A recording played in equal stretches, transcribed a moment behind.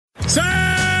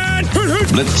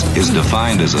Blitz is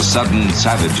defined as a sudden,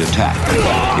 savage attack.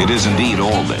 It is indeed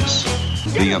all this.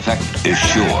 The effect is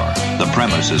sure. The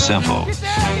premise is simple.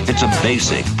 It's a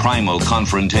basic, primal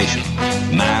confrontation,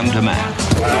 man to man.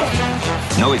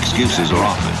 No excuses are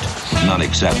offered, none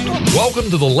accepted.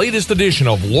 Welcome to the latest edition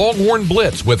of Longhorn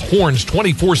Blitz with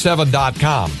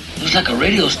Horns247.com. Looks like a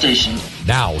radio station.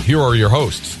 Now, here are your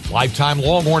hosts, lifetime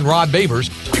Longhorn Rod Babers,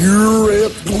 pure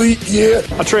athlete, yeah.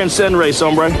 I transcend race,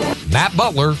 hombre. Matt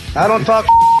Butler. I don't talk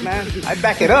man. I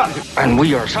back it up. And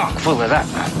we are chock full of that,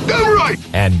 man. Damn right.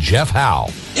 And Jeff Howe.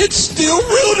 It's still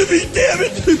real to me, damn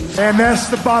it. And that's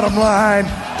the bottom line,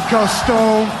 because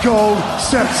Stone Cold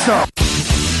said so.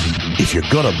 If you're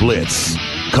gonna blitz,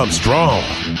 come strong,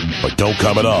 but don't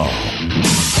come at all.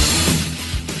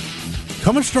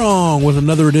 Coming strong with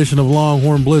another edition of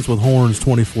Longhorn Blitz with Horns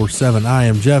 24/7. I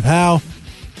am Jeff Howe.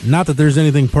 Not that there's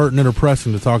anything pertinent or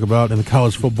pressing to talk about in the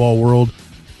college football world,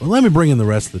 but let me bring in the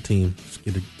rest of the team. Just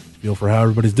get a feel for how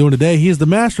everybody's doing today. He is the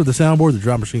master of the soundboard, the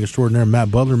drop machine extraordinaire,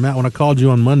 Matt Butler. Matt, when I called you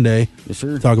on Monday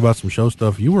to talk about some show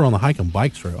stuff, you were on the hike and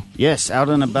bike trail. Yes, out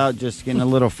and about, just getting a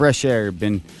little fresh air.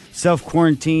 Been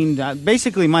self-quarantined.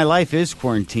 Basically, my life is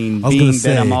quarantined, being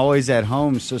that I'm always at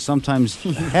home. So sometimes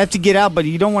I have to get out, but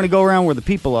you don't want to go around where the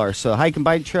people are. So hike and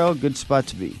bike trail, good spot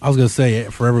to be. I was going to say,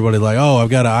 for everybody like, oh, I've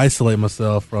got to isolate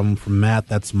myself from Matt,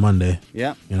 that's Monday.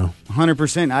 Yeah. You know,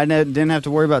 100%. I didn't have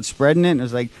to worry about spreading it. It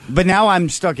was like, but now I'm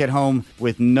stuck at home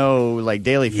with no like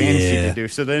daily fantasy to do.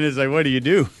 So then it's like, what do you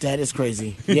do? That is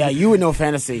crazy. Yeah, you with no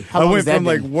fantasy. How I long went has that from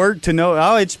been? like work to no.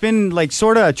 Oh, it's been like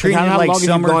sort of treating how like long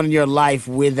summer. have you gone in your life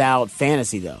without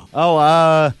fantasy though?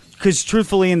 Oh, because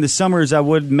truthfully, in the summers, I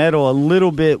would meddle a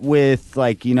little bit with,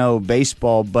 like, you know,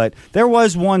 baseball. But there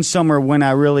was one summer when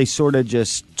I really sort of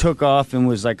just took off and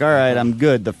was like, all right, I'm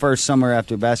good. The first summer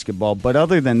after basketball. But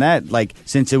other than that, like,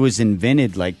 since it was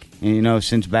invented, like, you know,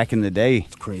 since back in the day.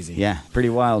 It's crazy. Yeah, pretty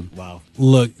wild. Wow.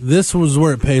 Look, this was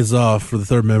where it pays off for the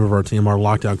third member of our team, our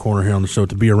lockdown corner here on the show,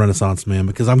 to be a Renaissance man,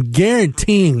 because I'm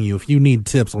guaranteeing you, if you need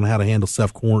tips on how to handle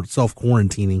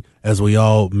self-quarantining as we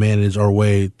all manage our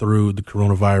way through the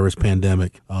coronavirus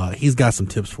pandemic, he's got some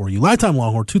tips for you. Lifetime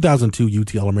Longhorn, 2002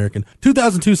 UT All-American,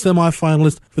 2002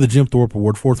 semifinalist for the Jim Thorpe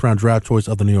Award, fourth-round draft choice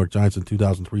of the New York Giants in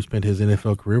 2003, spent his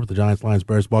NFL career with the Giants, Lions,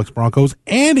 Bears, Bucks, Broncos,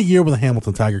 and a year with the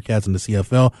Hamilton Tiger Cats in the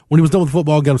CFL. When he was done with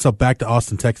football, got himself back to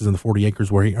Austin, Texas in the 40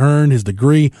 acres where he earned his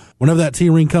degree. Whenever that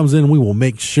T-ring comes in, we will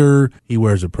make sure he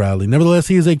wears it proudly. Nevertheless,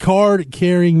 he is a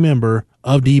card-carrying member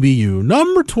of DBU.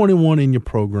 Number 21 in your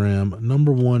program,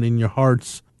 number 1 in your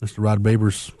hearts, Mr. Rod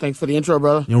Babers. Thanks for the intro,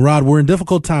 brother. You know, Rod, we're in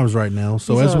difficult times right now.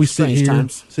 So These as we sit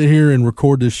here and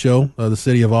record this show, the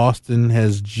city of Austin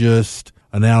has just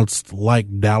announced,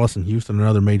 like Dallas and Houston and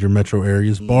other major metro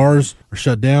areas, bars are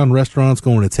shut down, restaurants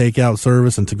going to takeout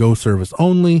service and to-go service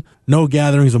only, no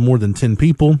gatherings of more than 10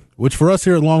 people, which for us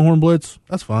here at Longhorn Blitz,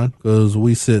 that's fine, because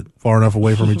we sit far enough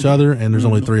away from each other, and there's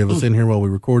only 3 of us in here while we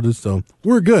record this, so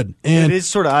we're good. And it is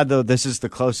sort of odd, though. This is the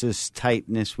closest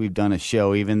tightness we've done a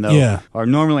show, even though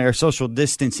normally our social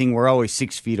distancing, we're always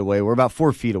 6 feet away. We're about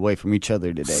 4 feet away from each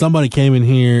other today. Somebody came in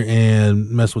here and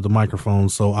messed with the microphone,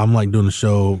 so I'm like doing the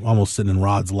show almost sitting in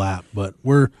Rod's lap, but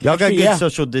y'all got good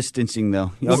social distancing,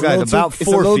 though. Y'all got about 4 feet.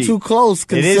 It's a little too close,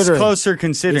 considering. It is closer,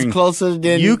 considering. It's closer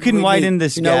than... You can widen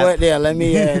this gap. You know what? Yeah, let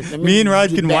me me and Rod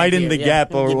can widen the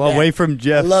gap away from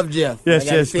Jeff. I love Jeff.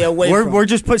 Yes. We're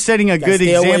just setting a good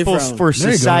examples for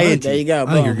society. There you go.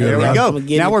 Boom. There we go.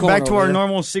 Now we're back to our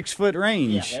normal 6 foot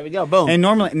range. Yeah, there we go. Boom. And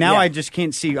normally, now I just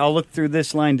can't see. I'll look through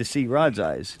this line to see Rod's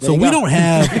eyes. So we don't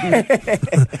have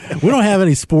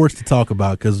any sports to talk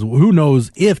about, because who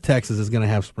knows if Texas is going to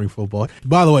have spring football.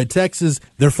 By the way, Texas,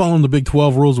 they're following the Big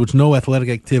 12 rules, which no athletic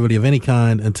activity of any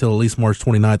kind until at least March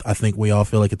 29th. I think we all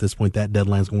feel like at this point that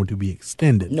deadline is going to be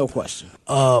extended. No question.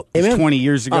 20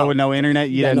 years ago with no internet,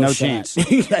 you had no chance.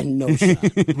 You had no shot.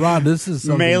 Rod, this is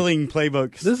something, mailing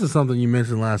playbooks. This is something you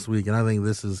mentioned last week, and I think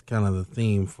this is kind of the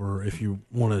theme for if you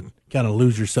want to kind of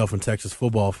lose yourself in Texas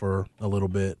football for a little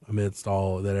bit amidst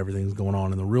all that everything's going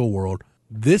on in the real world.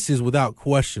 This is without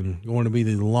question going to be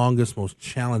the longest, most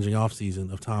challenging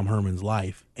offseason of Tom Herman's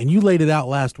life. And you laid it out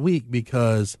last week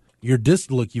because you've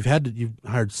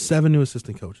hired 7 new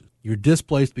assistant coaches. You're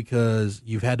displaced because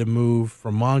you've had to move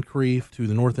from Moncrief to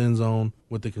the north end zone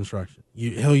with the construction.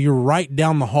 You're right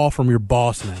down the hall from your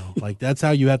boss now. Like, that's how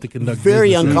you have to conduct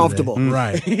very business uncomfortable.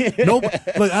 Right. Look,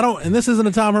 and this isn't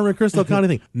a Tom Herman, Crystal County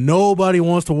thing. Nobody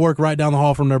wants to work right down the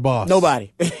hall from their boss.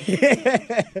 Nobody.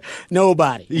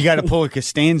 Nobody. You got to pull a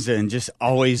Costanza and just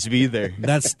always be there.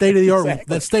 That state of the art,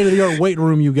 that state of the art weight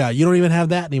room you got. You don't even have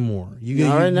that anymore. You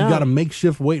got a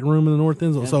makeshift weight room in the north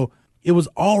end zone. Yeah. So it was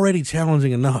already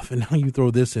challenging enough, and now you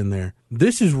throw this in there.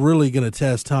 this is really going to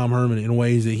test Tom Herman in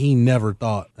ways that he never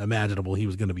thought imaginable he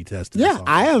was going to be tested. Yeah,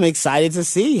 I am excited to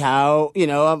see how,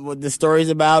 the stories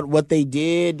about what they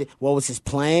did, what was his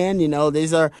plan.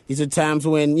 These are times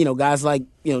when, guys like,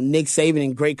 Nick Saban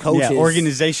and great coaches. Yeah,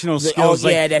 organizational skills.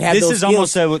 that have this those is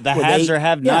skills almost the haves or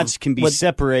have-nots can be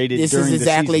separated during the season. This is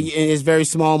exactly in its very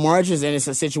small margins, and it's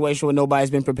a situation where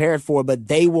nobody's been prepared for, but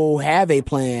they will have a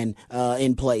plan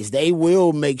in place. They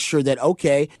will make sure that,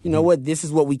 okay, you know what, this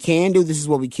is what we can do, this is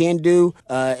what we can do,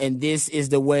 and this is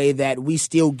the way that we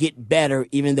still get better,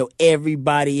 even though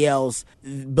everybody else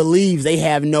believes they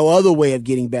have no other way of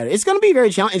getting better. It's going to be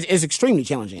very challenging. It's extremely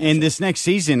challenging. Actually. And this next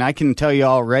season, I can tell you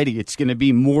already, it's going to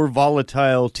be more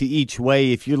volatile to each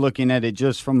way if you're looking at it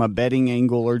just from a betting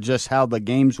angle or just how the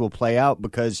games will play out.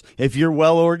 Because if you're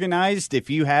well organized, if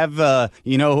you have a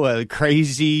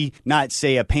crazy, not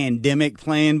say a pandemic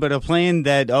plan, but a plan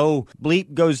that,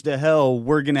 bleep goes to hell,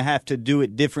 we're going to have to do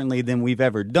it differently than we've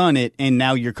ever done it, and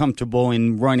now you're comfortable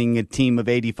in running a team of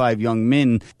 85 young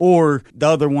men, or the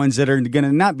other ones that are going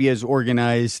to not be as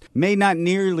organized may not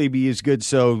nearly be as good.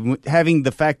 So having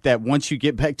the fact that once you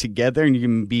get back together and you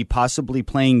can be possibly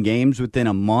playing games within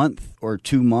a month or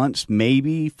 2 months,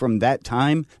 maybe from that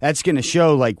time, that's going to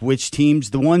show like which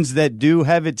teams, the ones that do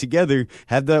have it together,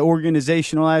 have the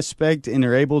organizational aspect and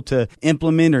are able to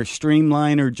implement or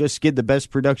streamline or just get the best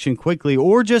production quickly,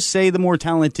 or just say the more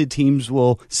talented teams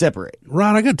will separate.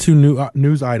 Ron, I got two new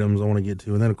news items I want to get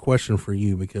to, and then a question for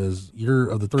you, because you're,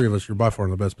 of the three of us, you're by far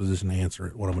in the best position to answer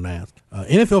it, what I'm going to ask.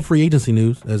 NFL free agency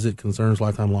news as it concerns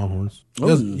Lifetime Longhorns.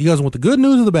 You guys want the good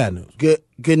news or the bad news?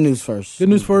 Good news first. Good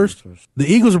news first. The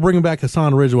Eagles are bringing back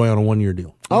Hassan Ridgeway on a 1-year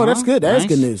deal. Oh, that's good. That is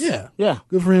good news. Yeah.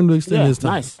 Good for him to extend his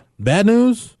time. Nice. Bad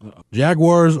news,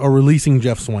 Jaguars are releasing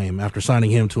Jeff Swaim after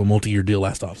signing him to a multi-year deal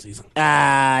last offseason.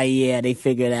 Yeah, they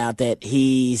figured out that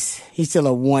he's still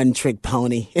a one-trick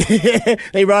pony.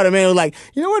 They brought him in and was like,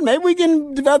 you know what, maybe we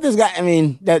can develop this guy. I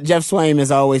mean, that Jeff Swaim has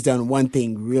always done one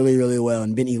thing really, really well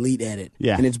and been elite at it.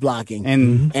 Yeah. And it's blocking.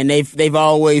 And they've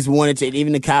always wanted to,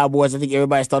 even the Cowboys, I think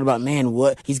everybody's thought about, man,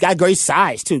 what? He's got great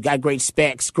size, too, got great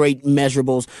specs, great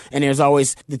measurables, and there's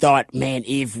always the thought, man,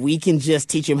 if we can just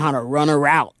teach him how to run a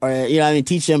route, or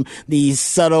teach him these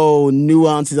subtle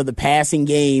nuances of the passing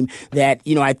game that,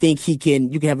 I think you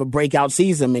can have a breakout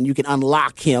season and you can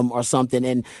unlock him or something.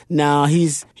 And now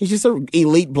he's just an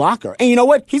elite blocker. And you know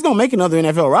what? He's going to make another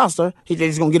NFL roster. He's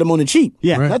just going to get him on the cheap.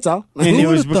 Yeah. Right. That's all. And it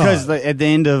was because at the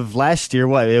end of last year,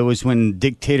 it was when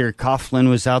Dictator Coughlin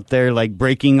was out there like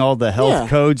breaking all the health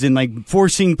codes and like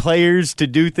forcing players to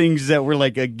do things that were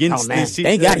like against this.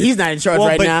 Thank God he's not in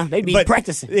charge now. They'd be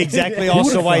practicing. Exactly.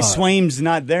 Also why Swaim's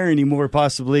not there anymore,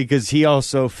 possibly because he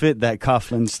also fit that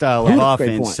Coughlin style of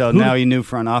offense. So now he knew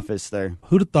front office there.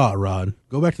 Who'd have thought, Rod?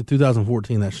 Go back to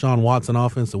 2014, that Sean Watson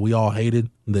offense that we all hated,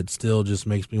 that still just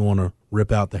makes me want to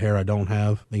rip out the hair I don't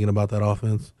have thinking about that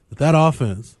offense. But that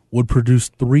offense would produce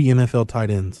 3 NFL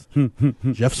tight ends.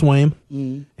 Jeff Swaim,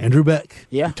 Andrew Beck,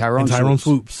 and Tyrone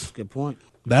Swoops. Good point.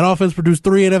 That offense produced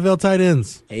 3 NFL tight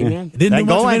ends. Amen. It didn't do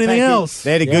much of anything else.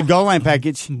 They had a good goal line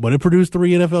package. But it produced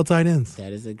 3 NFL tight ends.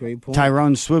 That is a great point.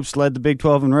 Tyrone Swoops led the Big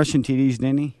 12 in rushing TDs,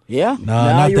 didn't he? Yeah. No,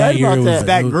 not that year. About that.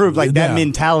 That group, like that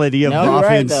mentality of the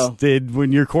offense did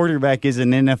when your quarterback is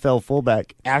an NFL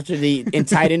fullback. After the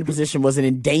tight end position was an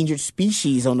endangered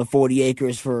species on the 40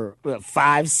 acres for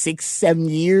 5, 6, 7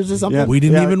 years or something. Yeah. We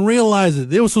didn't even realize it.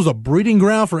 This was a breeding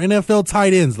ground for NFL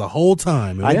tight ends the whole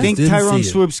time. I think Tyrone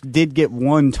Swoops did get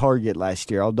 1 target last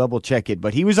year. I'll double check it,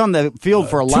 but he was on the field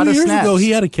for a lot of snaps. 2 years ago, he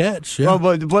had a catch. Yeah.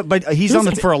 Well, but he's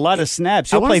on for a lot of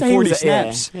snaps. He'll play 40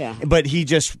 snaps. Yeah. But he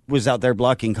just was out there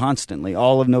blocking constantly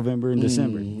all of November and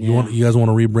December. You guys want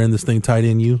to rebrand this thing tight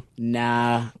end U?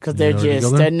 Nah, because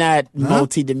they're not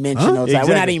multi-dimensional.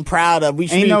 Exactly. We're not even proud of.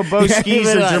 Ain't no Bo Skis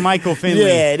or Jermichael Finley.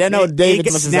 Yeah, there no David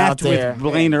gets snapped out there. With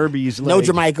Blaine Irby's leg. No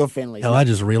Jermichael Finley. Hell, I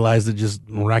just realized that just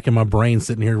racking my brain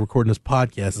sitting here recording this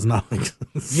podcast is not like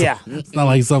it's not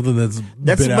like something that's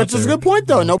a good point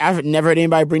though. No, I've never heard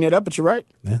anybody bring it up, but you're right.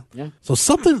 Yeah. So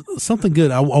something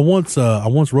good. I once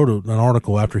wrote an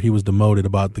article after he was demoted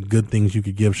about the good things you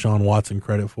could give Sean Watson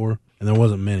credit for, and there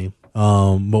wasn't many.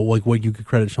 But like what you could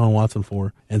credit Sean Watson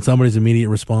for. And somebody's immediate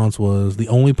response was, the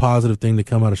only positive thing to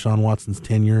come out of Sean Watson's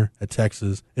tenure at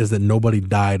Texas is that nobody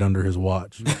died under his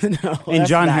watch. No, and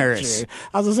John Harris. True.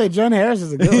 I was going to say, John Harris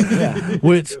is a good one. Yeah.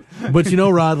 But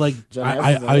Rod, like,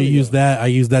 I use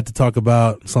that to talk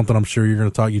about something I'm sure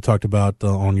you talked about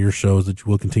on your shows that you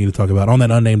will continue to talk about on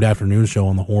that unnamed afternoon show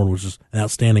on the Horn, which is an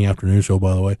outstanding afternoon show,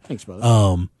 by the way. Thanks,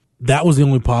 brother. that was the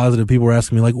only positive. People were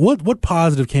asking me, like, what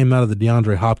positive came out of the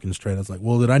DeAndre Hopkins trade? I was like,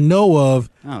 well, that I know of,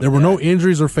 there were no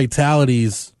injuries or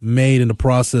fatalities made in the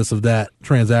process of that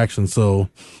transaction. So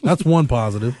that's one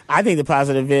positive. I think the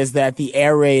positive is that the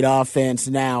air raid offense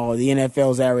now, or the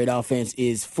NFL's air raid offense,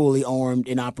 is fully armed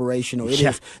and operational. It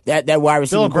is that wide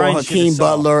receiver core, Hakeem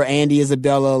Butler, Andy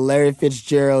Isabella, Larry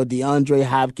Fitzgerald, DeAndre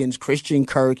Hopkins, Christian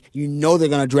Kirk. You know they're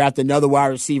going to draft another wide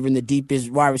receiver in the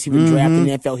deepest wide receiver draft in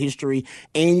NFL history.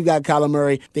 And you got Kyler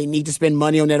Murray. They need to spend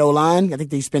money on that O-line. I think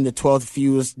they spend the 12th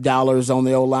fewest dollars on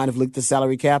the O-line if you look at the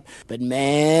salary cap. But,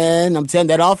 man, I'm telling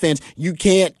you, that offense, you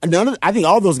can't – I think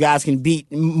all those guys can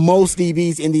beat most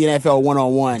DBs in the NFL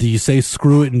one-on-one. Do you say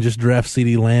screw it and just draft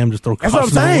CeeDee Lamb, just throw That's what I'm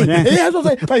saying. Yeah, that's what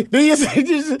I'm saying. Like, do you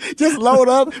just load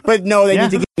up? But, no, they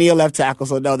need to get me a left tackle.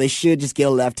 So, no, they should just get a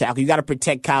left tackle. You got to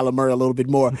protect Kyler Murray a little bit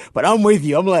more. But I'm with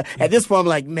you. I'm like, at this point, I'm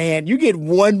like, man, you get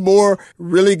one more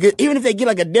really good – even if they get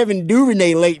like a Devin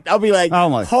Duvernay late, I'll be like,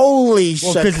 holy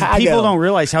Chicago. Because people don't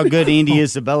realize how good Andy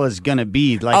Isabella is going to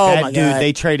be. Like, that dude, God.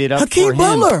 They traded up Hakeem for him.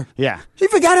 Butler. Yeah. He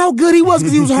forgot how good he was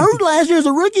because he was hurt last year as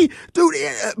a rookie. Dude,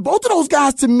 both of those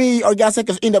guys to me are guys that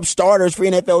could end up starters for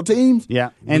NFL teams.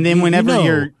 Yeah. And then when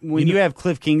you have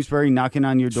Cliff Kingsbury knocking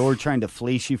on your door trying to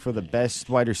fleece you for the best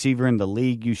wide receiver in the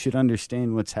league, you should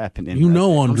understand what's happening.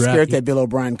 I'm scared that Bill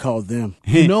O'Brien called them.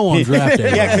 On draft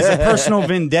day. Yeah, because the personal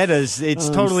vendettas, it's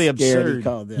totally absurd.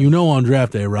 On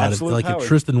draft day, Rod, if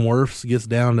Tristan Wirfs gets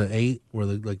down to 8, where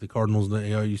the Cardinals,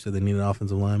 you said they need an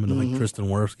offensive lineman, and like Tristan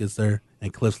Wirfs gets there,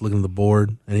 and Cliff's looking at the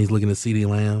board, and he's looking at CeeDee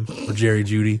Lamb or Jerry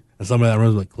Jeudy, and somebody that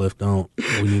runs like, Cliff, don't.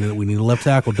 We need a left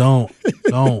tackle. Don't,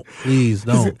 please,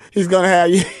 don't. He's gonna have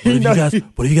you.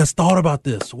 What have you guys thought about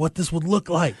this? What this would look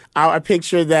like? I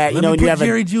picture that. Let me put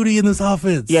Jerry Jeudy in this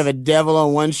offense. You have a devil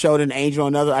on one shoulder and an angel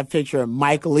on another. I picture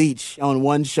Mike Leach on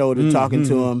one shoulder talking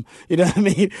to him. You know what I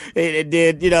mean?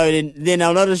 And then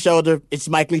on another shoulder, it's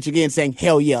Mike Leach again saying,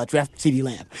 "Hell yeah, draft CeeDee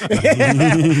Lamb."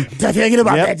 Thinking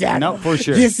about that, Jack. No, for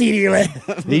sure. Get CeeDee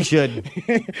Lamb. He should.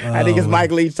 I think it's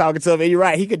Mike Leach talking to him. And you're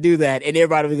right. He could do that, and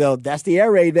everybody would go, "That's the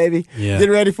air raid, baby. Yeah. Get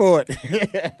ready for it."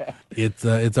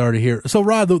 It's already here. So,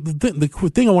 Rod, the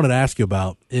thing I wanted to ask you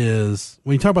about is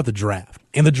when you talk about the draft.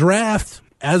 And the draft,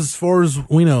 as far as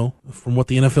we know, from what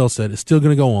the NFL said, is still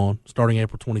going to go on starting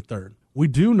April 23rd. We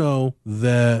do know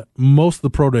that most of the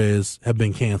pro days have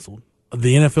been canceled.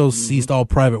 The NFL ceased all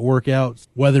private workouts,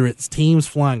 whether it's teams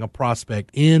flying a prospect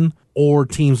in or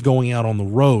teams going out on the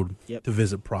road to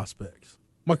visit prospects.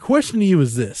 My question to you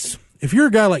is this. If you're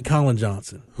a guy like Colin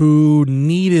Johnson, who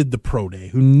needed the pro day,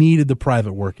 who needed the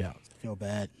private workouts, I feel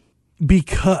bad.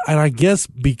 Because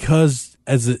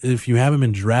if you haven't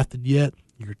been drafted yet,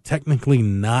 you're technically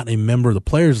not a member of the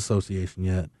Players Association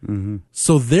yet. Mm-hmm.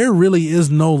 So there really is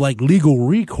no legal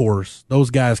recourse those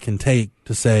guys can take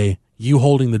to say you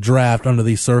holding the draft under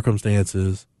these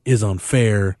circumstances is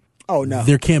unfair. Oh, no.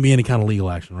 There can't be any kind of legal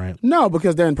action, right? No,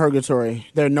 because they're in purgatory.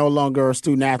 They're no longer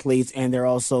student athletes, and they're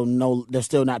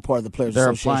still not part of the Players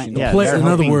Association. In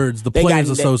other words, the Players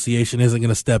Association isn't going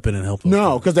to step in and help them.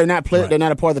 No, because they're not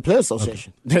a part of the Players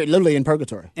Association. Okay. They're literally in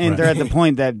purgatory. And they're at the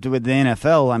point that with the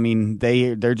NFL, I mean,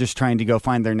 they're just trying to go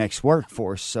find their next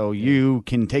workforce. So you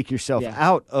can take yourself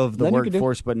out of the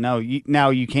workforce, but now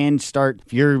you can start,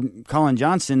 if you're Colin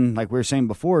Johnson, like we were saying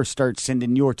before, start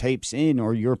sending your tapes in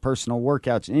or your personal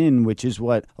workouts in, which is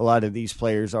what a lot of these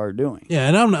players are doing. Yeah,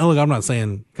 and I'm not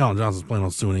saying Colin Johnson's planning on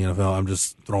suing the NFL. I'm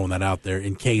just throwing that out there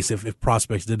in case if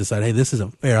prospects did decide, hey, this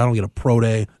isn't fair. I don't get a pro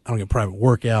day. I don't get private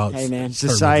workouts. Hey, man.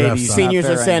 Society. Seniors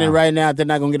are saying it right now. They're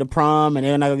not going to get a prom, and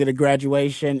they're not going to get a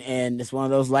graduation, and it's one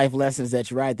of those life lessons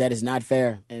that you're right. That is not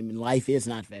fair, and life is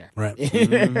not fair. Right.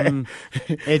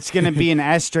 Mm-hmm. It's going to be an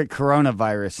asterisk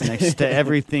coronavirus next to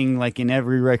everything, like in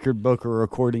every record book or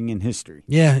recording in history.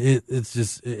 Yeah, it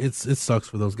sucks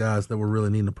for those guys that were really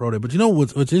needing a pro day. But you know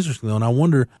what's interesting, though, and I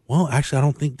wonder, well, actually, I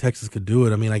don't think Texas could do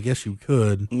it. I mean, I guess you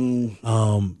could,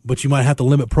 but you might have to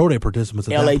limit pro day participants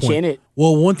at that point. in it.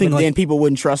 Well, one thing, then people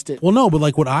wouldn't trust it. Well, no, but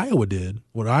like what Iowa did,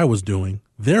 what Iowa's doing,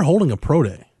 they're holding a pro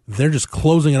day. They're just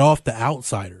closing it off to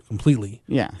outsider completely.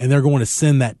 Yeah. And they're going to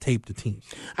send that tape to teams.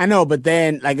 I know, but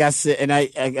then, like I said, and I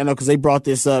know because they brought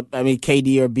this up. I mean,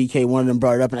 KD or BK, one of them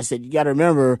brought it up, and I said, you got to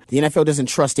remember, the NFL doesn't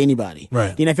trust anybody.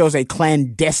 Right. The NFL is a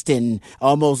clandestine,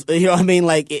 almost, you know what I mean?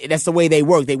 Like, that's the way they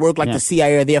work. They work like the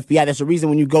CIA or the FBI. That's the reason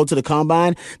when you go to the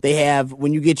combine,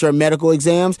 when you get your medical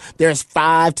exams, there's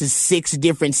 5 to 6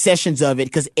 different sessions of it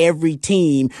because every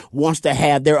team wants to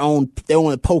have their own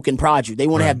poke and prod you. They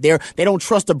want to have they don't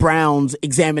trust the Browns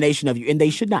examination of you, and they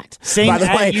should not. Same by the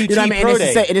at way, UT you know what I mean? Pro And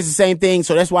Day. it is the same thing.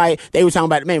 So that's why they were talking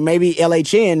about, man, maybe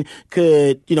LHN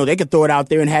could, they could throw it out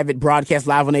there and have it broadcast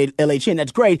live on LHN.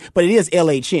 That's great, but it is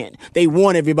LHN. They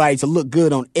want everybody to look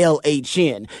good on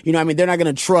LHN. You know what I mean? They're not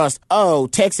going to trust,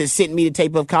 Texas sent me the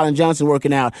tape of Colin Johnson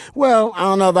working out. Well, I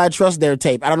don't know if I trust their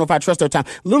tape. I don't know if I trust their time.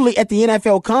 Literally at the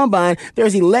NFL Combine,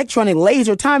 there's electronic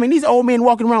laser timing. These old men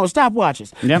walking around with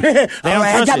stopwatches. Yep.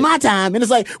 I got my time. And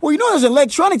it's like, well, there's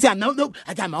electronic time. No,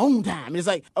 I got my own time. And it's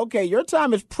like, okay, your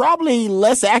time is probably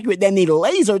less accurate than the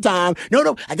laser time.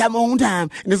 No, I got my own time.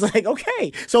 And it's like,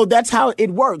 okay. So that's how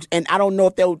it works. And I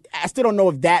still don't know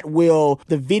if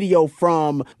the video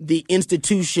from the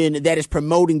institution that is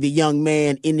promoting the young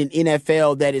man in an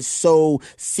NFL that is so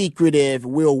secretive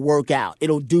will work out.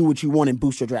 It'll do what you want and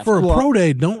boost your draft. For a pro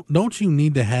day, don't you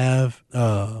need to have,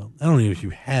 I don't know if you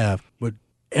have, but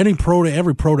every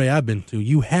pro day I've been to,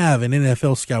 you have an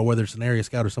NFL scout, whether it's an area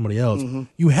scout or somebody else. Mm-hmm.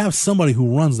 You have somebody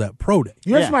who runs that pro day.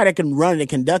 You have somebody that can run it and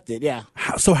conduct it, yeah.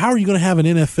 So how are you going to have an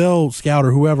NFL scout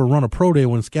or whoever run a pro day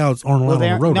when scouts aren't allowed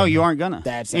on the road? No, you aren't going to.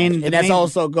 That's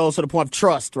also goes to the point of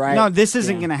trust, right? No, this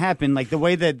isn't going to happen. Like the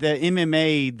way that the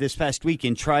MMA this past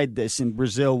weekend tried this in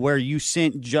Brazil, where you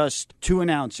sent just 2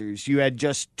 announcers, you had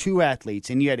just 2 athletes,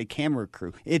 and you had a camera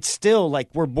crew. It's still like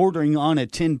we're bordering on a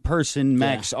 10-person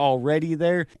max already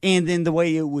there. And then the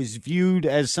way it was viewed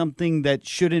as something that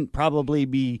shouldn't probably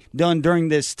be done during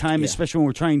this time, especially when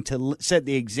we're trying to set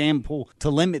the example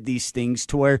to limit these things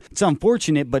to where it's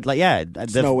unfortunate, but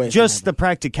the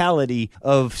practicality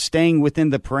of staying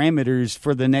within the parameters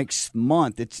for the next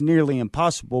month, it's nearly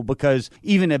impossible because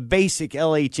even a basic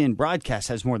LHN broadcast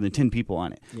has more than 10 people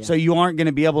on it. Yeah. So you aren't going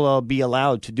to be able to be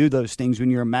allowed to do those things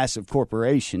when you're a massive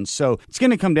corporation. So it's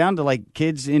going to come down to like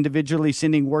kids individually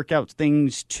sending workout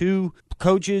things to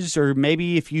coaches, or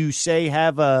maybe if you say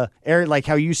have a area, like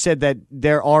how you said that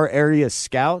there are area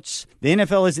scouts, the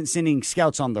NFL isn't sending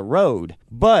scouts on the road,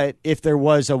 but if there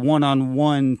was a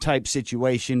one-on-one type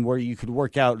situation where you could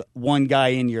work out one guy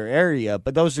in your area,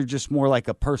 but those are just more like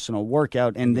a personal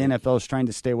workout, and the NFL is trying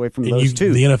to stay away from those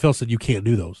too. The NFL said you can't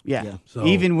do those. Yeah. So,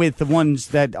 even with the ones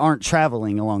that aren't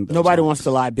traveling along those nobody lines. wants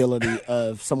the liability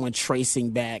of someone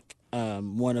tracing back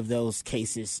one of those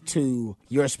cases to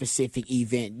your specific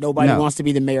event. Nobody wants to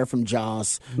be the mayor from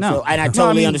Jaws. No. So, and I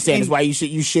totally understand. That's why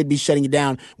you should be shutting it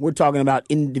down. We're talking about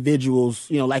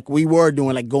individuals, like we were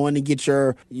doing, like going to get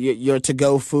your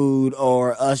to-go food,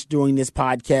 or us doing this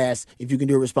podcast, if you can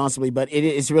do it responsibly. But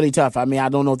it's really tough. I mean, I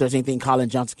don't know if there's anything Colin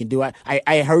Johnson can do.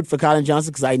 I hurt for Colin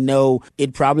Johnson because I know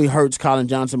it probably hurts Colin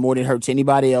Johnson more than it hurts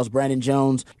anybody else. Brandon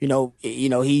Jones,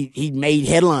 he made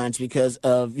headlines because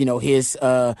of,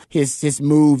 his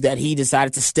move that he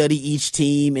decided to study each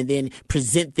team and then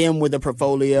present them with a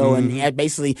portfolio, and he had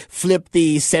basically flipped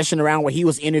the session around where he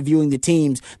was interviewing the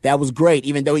teams. That was great,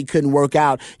 even though he couldn't work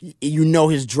out.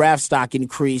 His draft stock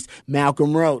increased.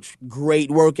 Malcolm Roach, great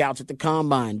workouts at the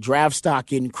Combine. Draft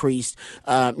stock increased.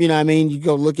 You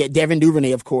go look at Devin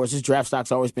Duvernay, of course. His draft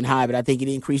stock's always been high, but I think it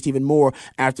increased even more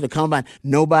after the Combine.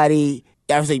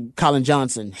 Obviously, Colin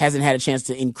Johnson hasn't had a chance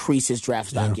to increase his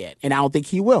draft stock yet, and I don't think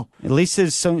he will. At least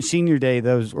his senior day,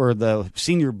 or the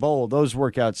Senior Bowl, those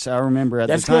workouts, I remember at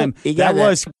the time.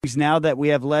 Now that we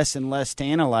have less and less to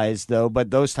analyze, though, but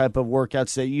those type of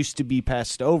workouts that used to be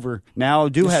passed over now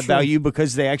do have value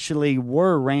because they actually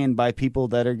were ran by people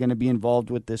that are going to be involved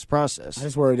with this process.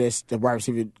 That's where the wide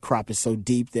receiver crop is so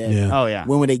deep that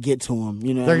when will they get to him?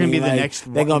 They're going to be the next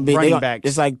running backs.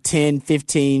 It's like 10,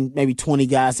 15, maybe 20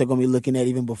 guys they're going to be looking at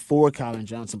even before Colin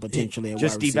Johnson potentially.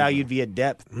 Just devalued via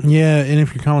depth. Yeah, and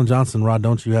if you're Colin Johnson, Rod,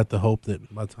 don't you have to hope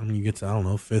that by the time you get to,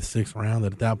 5th, 6th round,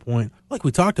 that at that point, like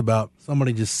we talked about,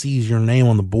 somebody just sees your name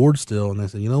on the board still, and they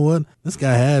say, you know what? This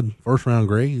guy had first-round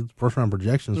grades, first-round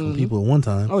projections from people at one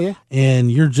time. Oh, yeah.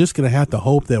 And you're just going to have to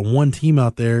hope that one team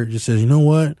out there just says, you know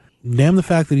what? Damn the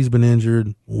fact that he's been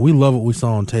injured. We love what we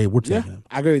saw on tape. We're taking him.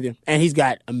 I agree with you. And he's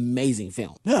got amazing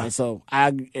film. Yeah. And so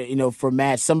for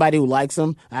Matt, somebody who likes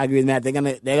him, I agree with Matt. They're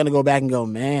gonna go back and go,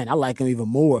 man, I like him even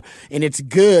more. And it's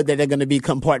good that they're gonna be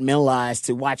compartmentalized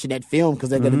to watching that film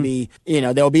because they're gonna be,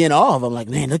 they'll be in awe of him. Like,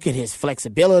 man, look at his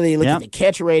flexibility. Look at the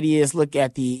catch radius. Look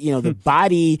at the, the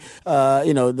body,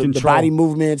 the body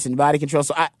movements and body control.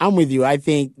 So I'm with you. I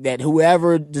think that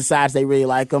whoever decides they really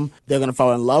like him, they're gonna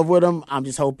fall in love with him. I'm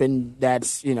just hoping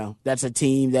that's a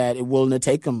team that is willing to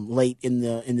take him late in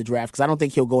the draft because I don't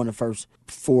think he'll go in the first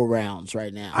 4 rounds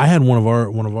right now. I had one of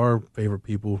our favorite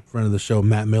people, friend of the show,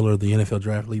 Matt Miller, the NFL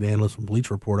draft lead analyst from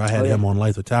Bleacher Report. I had him on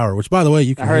Lights of Tower, which by the way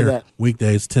you can hear that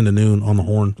weekdays 10 to noon on the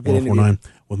Horn 104.9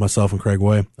 with myself and Craig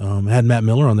Way. I had Matt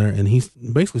Miller on there, and he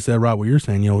basically said, Rob, what you're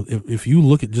saying, if you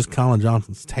look at just Colin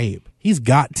Johnson's tape, he's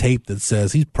got tape that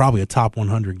says he's probably a top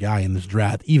 100 guy in this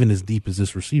draft, even as deep as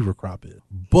this receiver crop is.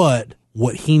 But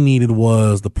what he needed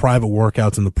was the private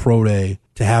workouts and the pro day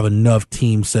to have enough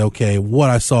teams say, okay, what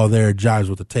I saw there jives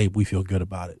with the tape. We feel good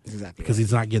about it. Exactly. Because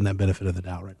he's not getting that benefit of the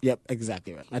doubt right now. Yep,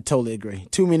 exactly right. I totally agree.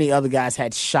 Too many other guys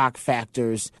had shock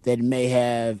factors that may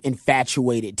have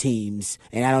infatuated teams,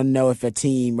 and I don't know if a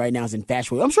team right now is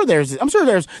infatuated. I'm sure there's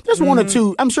one or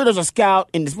two. I'm sure there's a scout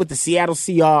with the Seattle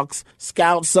Seahawks,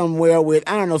 scout somewhere with,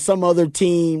 I don't know, some other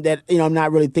team that, I'm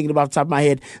not really thinking about the top of my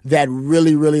head that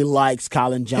really, really likes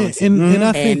Colin Johnson.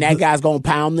 And that guy's going to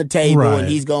pound the table, and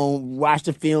he's going to watch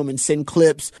the film and send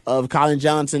clips of Colin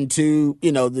Johnson to,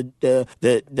 the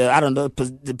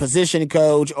position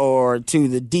coach or to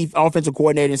the offensive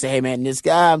coordinator and say, hey, man, this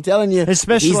guy, I'm telling you,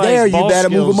 especially he's there. You better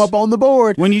move him up on the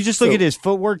board. When you just look at his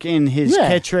footwork and his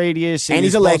catch radius. And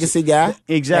he's a legacy guy.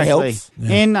 Exactly.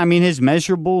 Yeah. And, his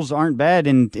measurables aren't bad.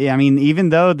 And, even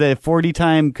though the 40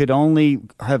 time could only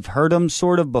have hurt him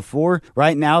sort of before,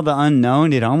 right now the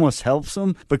unknown, it almost helps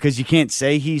him because you can't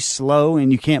say he's slow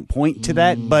and you can't point to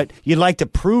that. But you'd like to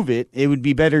prove it. It would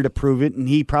be better to prove it. And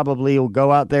he probably will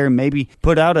go out there and maybe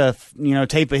put out a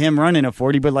tape of him running a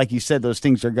 40. But like you said, those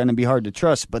things are going to be hard to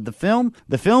trust. But the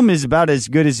film is about as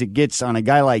good as it gets on a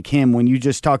guy like him when you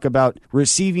just talk about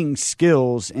receiving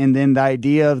skills and then the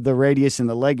idea of the radius and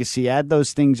the legacy. Add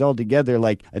those things all together.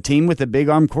 Like a team with a big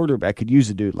arm quarterback could use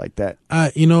a dude like that.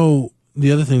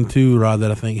 The other thing too, Rod,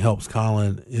 that I think helps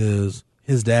Colin is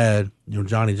his dad,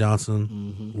 Johnny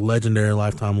Johnson, legendary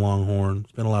lifetime Longhorn,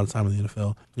 spent a lot of time in the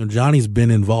NFL. Johnny's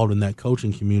been involved in that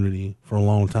coaching community for a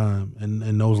long time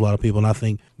and knows a lot of people. And I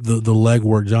think the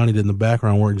legwork Johnny did in the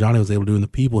background work Johnny was able to do and the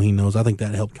people he knows, I think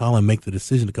that helped Colin make the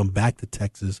decision to come back to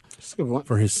Texas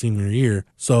for his senior year.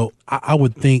 So I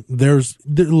would think there's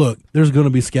going to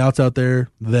be scouts out there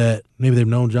that maybe they've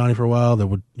known Johnny for a while that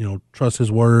would, trust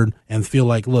his word and feel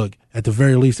like, look, at the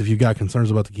very least, if you've got concerns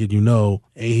about the kid, A,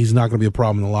 he's not going to be a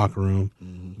problem in the locker room.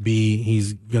 B,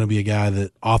 he's going to be a guy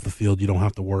that off the field you don't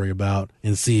have to worry about.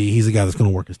 And C, he's a guy that's going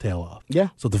to work his tail off. Yeah.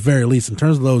 So at the very least, in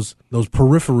terms of those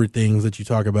periphery things that you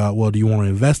talk about, well, do you want to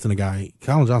invest in a guy?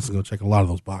 Colin Johnson's going to check a lot of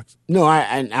those boxes. No,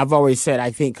 I've always said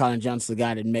I think Colin Johnson's the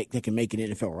guy that can make an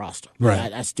NFL roster.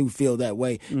 Right. I still feel that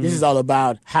way. This is all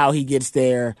about how he gets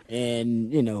there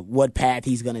and, what path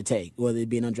he's going to take, whether it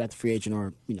be an undrafted free agent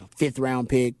or, 5th round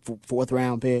pick, 4th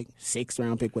round pick, 6th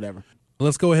round pick, whatever.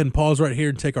 Let's go ahead and pause right here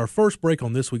and take our first break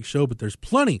on this week's show, but there's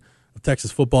plenty of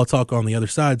Texas football talk on the other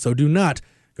side, so do not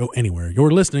go anywhere.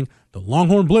 You're listening to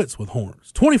Longhorn Blitz with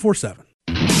Horns 24/7.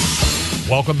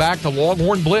 Welcome back to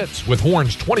Longhorn Blitz with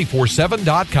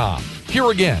Horns247.com. Here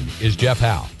again is Jeff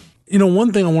Howe.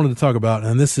 One thing I wanted to talk about,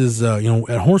 and this is, at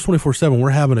Horns 24/7, we're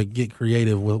having to get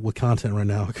creative with content right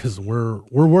now because we're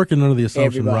working under the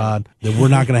assumption, Rod, that we're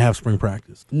not going to have spring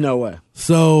practice. No way.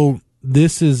 So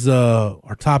this is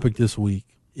our topic this week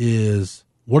is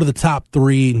what are the top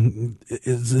 3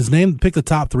 pick the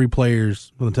top 3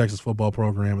 players from the Texas football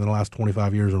program in the last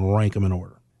 25 years and rank them in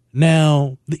order.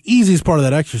 Now, the easiest part of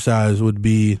that exercise would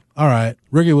be, all right,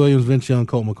 Ricky Williams, Vince Young,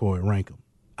 Colt McCoy, rank them.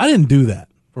 I didn't do that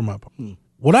for my part.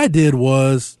 What I did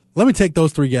was, let me take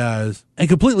those 3 guys and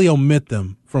completely omit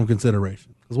them from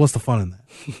consideration. Because what's the fun in that?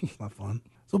 It's not fun.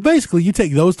 So basically, you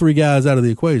take those 3 guys out of the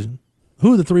equation.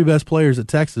 Who are the 3 best players at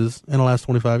Texas in the last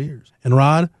 25 years? And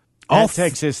Rod,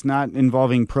 Texas, not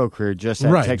involving pro career, just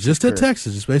at Texas. Just at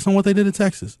Texas, just based on what they did at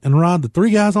Texas. And Rod, the 3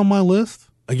 guys on my list,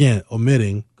 again,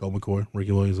 omitting Colt McCoy,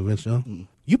 Ricky Williams, and Vince Young,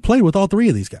 you played with all 3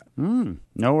 of these guys.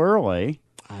 No early.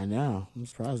 I know. I'm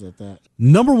surprised at that.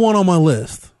 Number 1 on my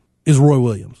list is Roy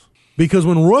Williams. Because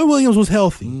when Roy Williams was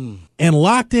healthy and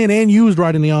locked in and used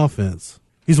right in the offense,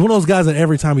 he's one of those guys that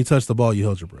every time he touched the ball, you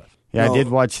held your breath. Yeah, I did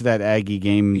watch that Aggie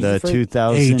game, the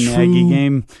 2000 Aggie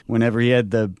game, whenever he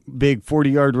had the big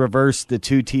 40-yard reverse, the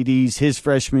 2 TDs his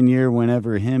freshman year,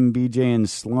 whenever him, BJ, and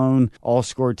Sloan all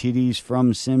scored TDs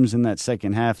from Sims in that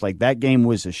second half. Like, that game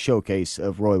was a showcase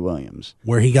of Roy Williams.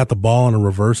 Where he got the ball in a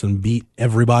reverse and beat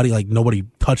everybody, like nobody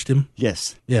touched him.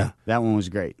 Yes. Yeah. That one was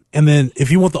great. And then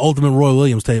if you want the ultimate Roy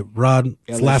Williams tape, Rod,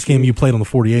 it's the last game you played on the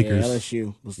 40 acres. Yeah,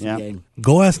 LSU was the game.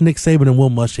 Go ask Nick Saban and Will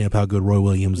Muschamp how good Roy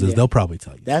Williams is. Yeah. They'll probably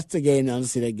tell you. That's the game,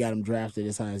 honestly, that got him drafted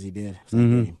as high as he did.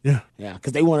 Yeah. Yeah,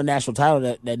 because they won a national title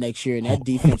that next year, and that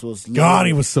defense was... God,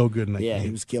 he was so good in that game. Yeah,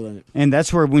 he was killing it. And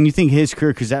that's where, when you think his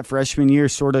career, because that freshman year,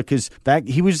 sort of, because back,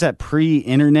 he was that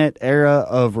pre-internet era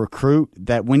of recruit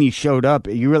that when he showed up,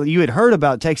 you had heard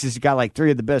about Texas got like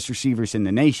 3 of the best receivers in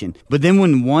the nation. But then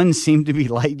when one seemed to be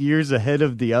light years ahead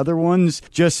of the other ones,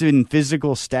 just in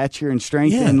physical stature and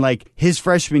strength. Yeah. And like his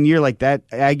freshman year, like that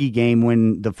Aggie game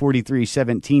when the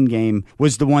 43-17 game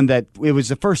was the one that it was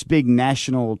the first big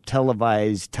national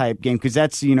televised type game, because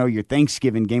that's, your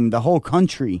Thanksgiving game. The whole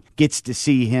country gets to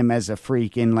see him as a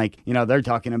freak. And like, they're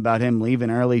talking about him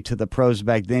leaving early to the pros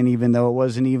back then, even though it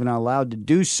wasn't even allowed to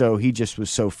do so. He just was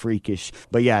so freakish.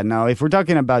 But yeah, no, if we're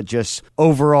talking about just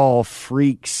overall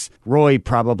freaks, Roy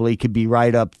probably could be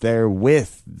right up there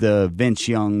with the Vince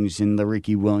Youngs and the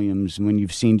Ricky Williams when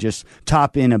you've seen just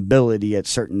top end ability at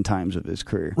certain times of his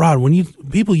career. Rod, when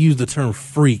people use the term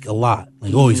freak a lot,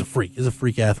 like, oh, he's a freak. He's a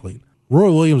freak athlete.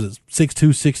 Roy Williams is 6'2",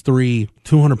 6'3",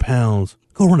 200 pounds.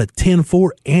 Go run a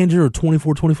 10-4 and you're a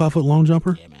 24, 25-foot long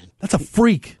jumper? Yeah, man. That's a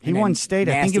freak. He won state.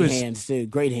 I think it was hands too.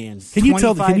 Great hands. Can you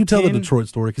tell the 25-10? Detroit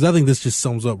story? Because I think this just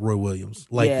sums up Roy Williams,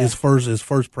 like his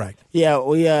first practice. Yeah,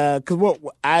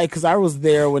 because I was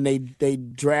there when they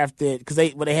drafted, because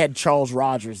they had Charles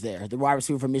Rogers there, the wide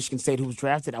receiver from Michigan State who was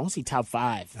drafted. I want to see top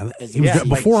 5. He was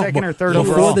before second or third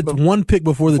before overall. the one pick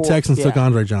before the Texans took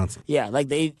Andre Johnson. Yeah,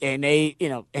 like and he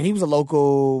was a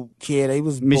local kid. He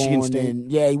was Michigan born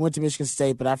State. he went to Michigan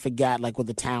State, but I forgot like what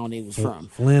the town he was from.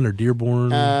 Flint or Dearborn.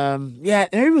 Maybe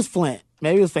it was Flint.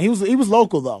 Maybe it was Flint. He was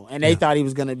local though, and they thought he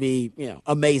was going to be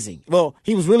amazing. Well,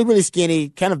 he was really really skinny,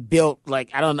 kind of built like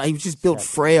I don't know. He was just built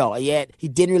frail. Yet he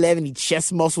didn't really have any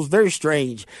chest muscles. Very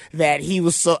strange that he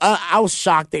was so. I was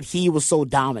shocked that he was so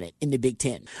dominant in the Big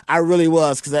Ten. I really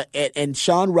was because and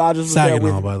Sean Rogers was Saginaw,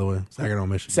 there with, by the way,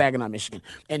 Saginaw, Michigan.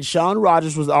 And Sean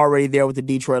Rogers was already there with the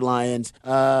Detroit Lions,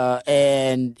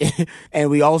 and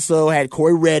we also had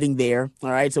Corey Redding there. All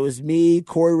right, so it was me,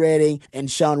 Corey Redding, and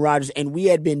Sean Rogers, and we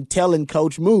had been telling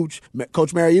Coach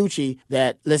Mariucci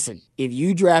that, listen, if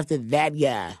you drafted that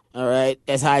guy, all right,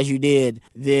 as high as you did,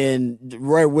 then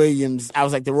Roy Williams, I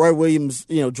was like, the Roy Williams,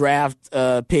 draft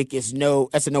pick that's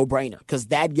a no-brainer, because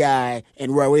that guy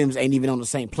and Roy Williams ain't even on the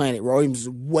same planet. Roy Williams is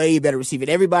way better receiver.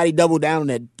 Everybody doubled down on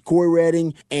that Corey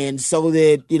Redding, and so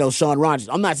did, Sean Rogers.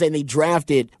 I'm not saying they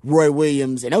drafted Roy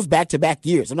Williams, and that was back-to-back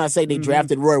years. I'm not saying they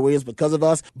drafted Roy Williams because of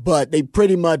us, but they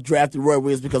pretty much drafted Roy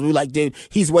Williams because we were like, dude,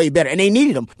 he's way better. And they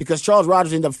needed him because Charles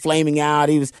Rogers ended up flaming out.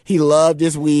 He loved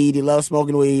his weed. He loved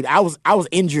smoking weed. I was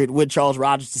injured with Charles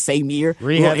Rogers the same year.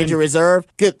 Injured reserve.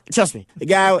 Good. Trust me. The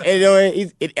guy,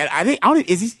 is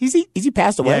he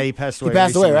passed away? Yeah, he passed away. He passed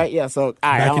recently. away, right? Yeah, so, all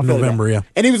right. Back in November, yeah.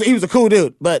 And he was a cool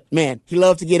dude, but man, he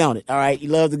loved to get on it, all right? He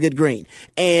loved the good green.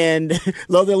 And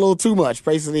loved it a little too much.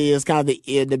 Basically, it's kind of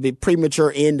the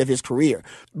premature end of his career.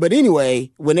 But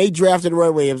anyway, when they drafted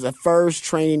Roy Williams, the first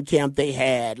training camp they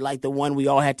had, like the one we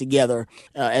all had together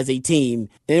as a team,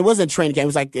 and it wasn't a training camp,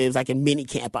 it was like a mini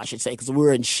camp, I should say, because we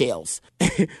were in shells.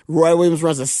 Roy Williams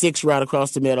runs a 6 route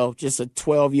across the middle, just a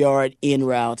 12-yard in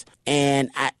route. And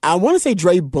I want to say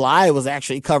Dre Bly was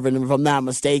actually covering him, if I'm not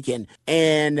mistaken.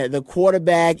 And the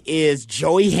quarterback is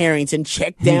Joey Harrington.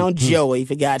 Check down Joey,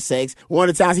 for God's sakes. One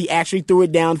of the times he actually threw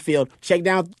it downfield. Check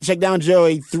down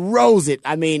Joey, throws it.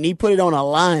 I mean, he put it on a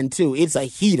line, too. It's a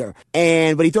heater.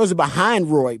 But he throws it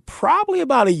behind Roy, probably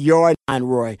about a yard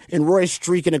behind Roy. And Roy's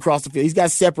streaking across the field. He's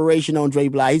got separation on Dre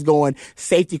Bly. He's going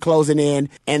safety closing in.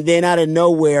 And then out of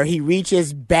nowhere, he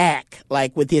reaches back,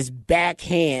 like with his back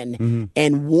hand,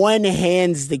 and one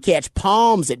hands the catch,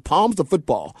 palms the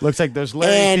football. Looks like those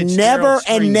Larry Fitzgerald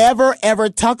and never ever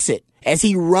tucks it. As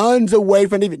he runs away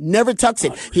from it, never tucks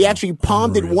it. He actually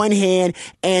palmed it one hand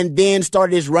and then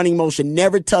started his running motion.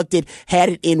 Never tucked it, had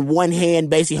it in one hand,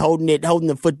 basically holding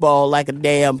the football like a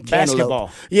damn basketball.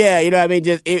 Cantaloupe. Yeah, you know what I mean?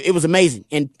 Just it was amazing.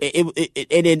 And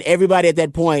and then everybody at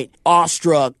that point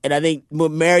awestruck. And I think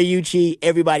Mariucci,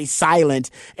 everybody silent,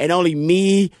 and only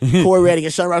me, Corey Redding,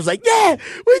 and Sean Rogers was like, yeah,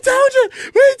 we told you.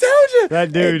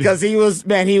 That dude. Because he was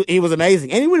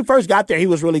amazing. And when he first got there, he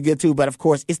was really good too. But of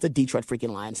course, it's the Detroit freaking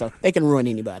Lions, so they can ruin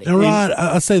anybody. And Rod,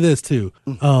 I'll say this too.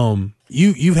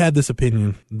 You've had this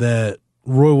opinion that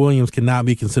Roy Williams cannot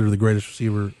be considered the greatest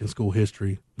receiver in school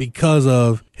history because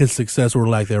of his success or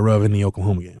lack thereof in the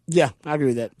Oklahoma game. Yeah, I agree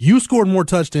with that. You scored more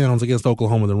touchdowns against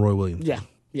Oklahoma than Roy Williams.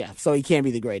 Yeah, so he can't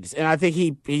be the greatest. And I think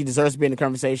he deserves to be in the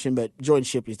conversation, but Jordan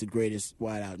Shipley is the greatest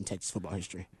wideout in Texas football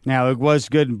history. Now, it was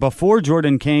good. Before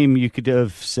Jordan came, you could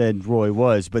have said Roy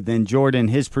was, but then Jordan,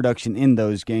 his production in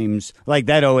those games, like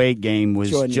that 2008 game was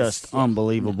just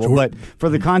unbelievable. But for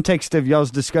the context of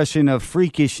y'all's discussion of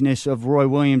freakishness of Roy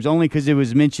Williams, only because it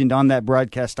was mentioned on that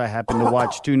broadcast I happened to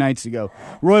watch 2 nights ago,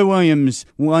 Roy Williams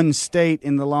won state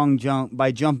in the long jump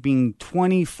by jumping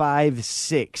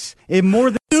 25-6. More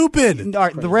than stupid. All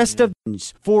right, the rest of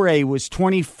 4A was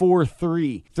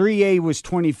 24-3. 3A was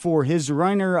 24. His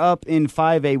runner-up in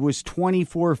 5A was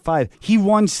 24-5. He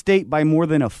won state by more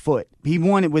than a foot. He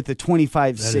won it with a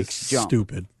 25-6 jump.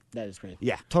 Stupid. That is crazy.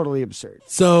 Yeah, totally absurd.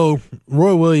 So,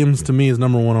 Roy Williams, to me, is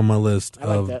number one on my list I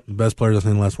like of that. best players I've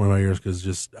seen in the last 25 years because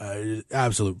just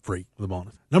absolute freak with the ball.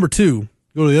 Number two,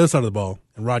 go to the other side of the ball.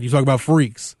 And, Rod, you talk about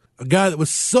freaks. A guy that was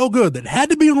so good that had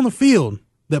to be on the field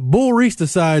that Bull Reese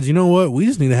decides, you know what, we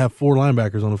just need to have 4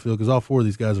 linebackers on the field because all 4 of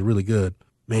these guys are really good.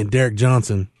 Man, Derek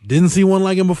Johnson. Didn't see one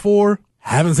like him before.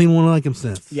 Haven't seen one like him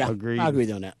since. Yeah, Agreed. I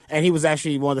agree on that. And he was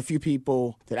actually one of the few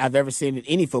people that I've ever seen in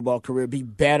any football career be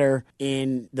better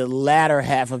in the latter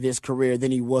half of his career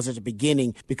than he was at the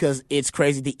beginning because it's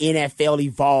crazy. The NFL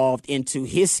evolved into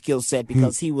his skill set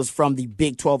because he was from the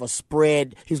Big 12, a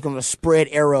spread. He was going to a spread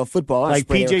era of football. Like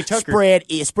P.J. Tucker. Spread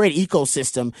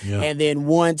ecosystem. Yeah. And then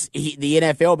once the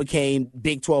NFL became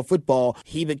Big 12 football,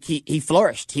 he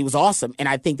flourished. He was awesome. And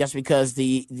I think that's because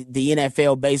the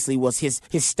NFL basically was his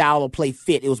style of play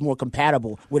fit. It was more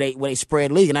compatible with a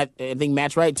spread league. And I think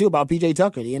Matt's right, too, about P.J.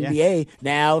 Tucker. The NBA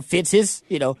now fits his,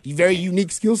 very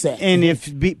unique skill set. And if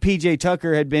P.J.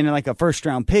 Tucker had been like a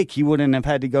first-round pick, he wouldn't have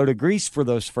had to go to Greece for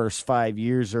those first 5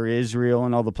 years or Israel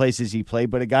and all the places he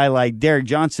played. But a guy like Derek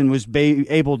Johnson was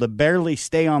able to barely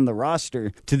stay on the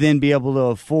roster to then be able to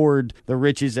afford the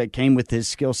riches that came with his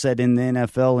skill set in the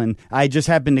NFL. And I just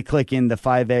happened to click in the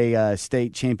 5A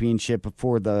state championship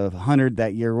for the 100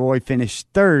 that year. Roy finished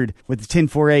third with the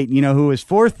 10-4-8. You know who was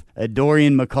fourth?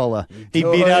 Dorian McCullough. He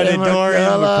beat out Dorian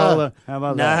McCullough. How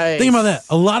about that? Think about that.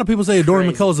 A lot of people say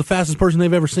Dorian McCullough is the fastest person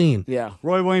they've ever seen. Yeah.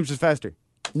 Roy Williams is faster.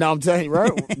 No, I'm telling you,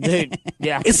 right? Dude,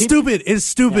 yeah. It's stupid. It's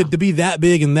stupid to be that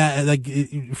big and that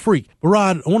freak. But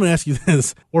Rod, I want to ask you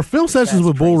this: were film sessions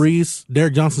with Bull Reese,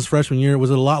 Derek Johnson's freshman year, was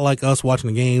it a lot like us watching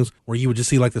the games where you would just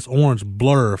see like this orange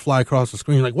blur fly across the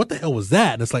screen? You're like, what the hell was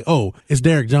that? And it's like, oh, it's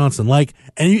Derek Johnson.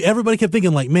 Everybody kept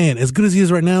thinking, like, man, as good as he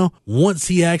is right now, once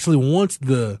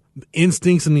the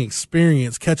instincts and the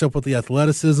experience catch up with the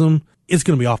athleticism, it's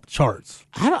going to be off the charts.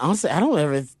 I don't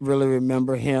ever really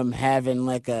remember him having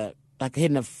like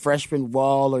hitting a freshman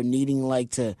wall or needing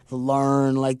to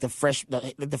learn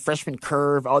the freshman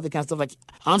curve, all that kind of stuff. Like,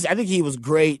 honestly, I think he was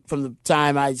great from the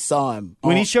time I saw him.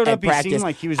 When he showed up, practice. He seemed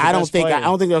like he was the best player. I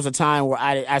don't think there was a time where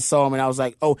I saw him and I was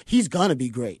like, oh, he's gonna be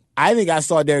great. I think I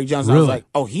saw Derek Johnson. Really? I was like,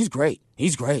 oh, he's great.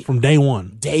 He's great From day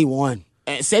one. Day one.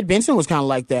 And Seth Benson was kind of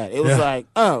like that. It was like,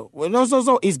 oh, well,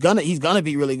 no, he's gonna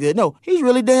be really good. No, he's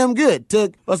really damn good.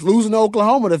 Took us losing to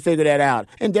Oklahoma to figure that out.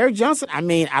 And Derek Johnson, I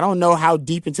mean, I don't know how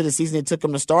deep into the season it took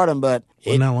him to start him, but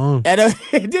Wasn't that long. It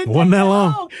didn't Wasn't take that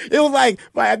long. It was like,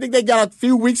 I think they got a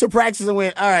few weeks of practice and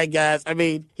went, all right, guys. I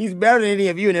mean, he's better than any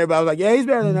of you. And everybody was like, yeah, he's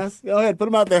better than us. Go ahead, put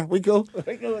him out there. We cool.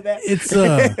 We cool with that.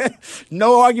 It's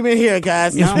no argument here,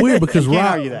 guys. It's weird because Can't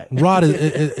argue that. Rod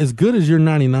is as good as your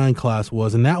 '99 class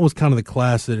was, and that was kind of the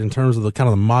class that, in terms of the kind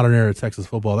of the modern era of Texas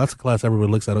football, that's a class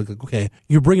everybody looks at. Okay,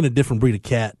 you're bringing a different breed of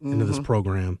cat into this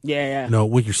program. Yeah.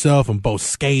 With yourself and Bo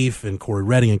Scaife and Corey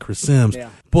Redding and Chris Sims. Yeah.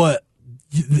 But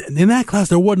in that class,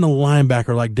 there wasn't a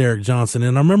linebacker like Derek Johnson.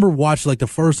 And I remember watching, the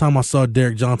first time I saw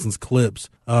Derek Johnson's clips,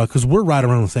 because we're right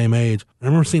around the same age. I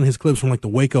remember seeing his clips from, the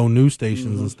Waco news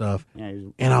stations and stuff. Yeah,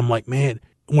 and I'm like, man,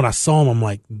 when I saw him, I'm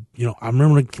like, I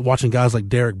remember watching guys like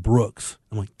Derek Brooks.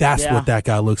 I'm like, that's what that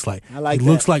guy looks like. I like he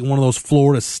that. looks like one of those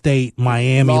Florida State,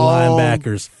 Miami Long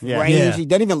linebackers. range. He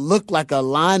doesn't even look like a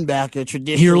linebacker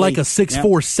traditionally. You're like a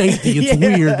 6'4" safety. It's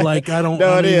weird. I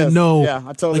don't even know. Yeah,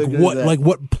 I totally agree with that.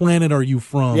 What planet are you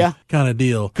from? Yeah. Kind of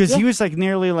deal. Because he was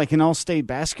nearly an all-state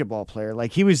basketball player.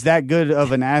 He was that good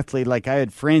of an athlete. I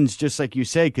had friends, just like you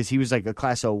said, because he was a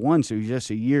class 01, so he was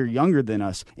just a year younger than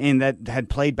us, and that had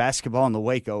played basketball in the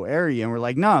Waco area. And we're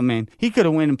like, nah, man, he could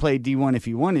have went and played D1 if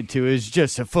he wanted to. It was just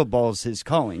football's his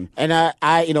calling. And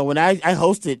I when I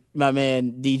hosted my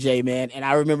man DJ, man, and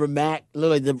I remember Mac,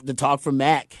 literally the talk from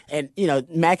Mac, and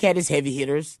Mac had his heavy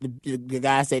hitters. The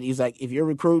guy said, he was like, if you're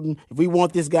recruiting, if we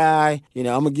want this guy, I'm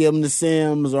gonna give him the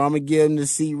Sims, or I'm gonna give him the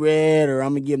C Red, or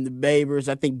I'm gonna give him the Babers.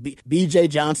 I think BJ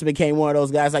Johnson became one of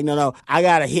those guys. No, I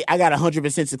got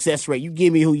 100% success rate. You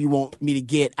give me who you want me to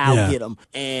get, I'll get him.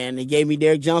 And he gave me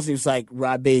Derek Johnson. He was like,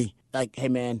 Rob B, hey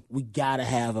man, we gotta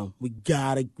have him. We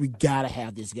gotta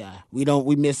have this guy. We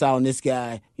miss out on this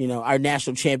guy. Our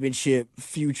national championship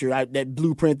future, that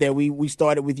blueprint that we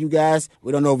started with you guys.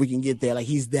 We don't know if we can get there.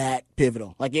 He's that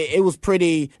pivotal. It was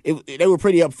pretty. They were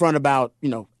pretty upfront about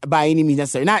by any means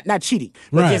necessary. Not cheating,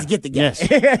 but just get the guy.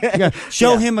 Yes.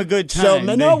 Show him a good time.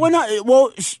 No, we're not.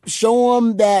 Well, show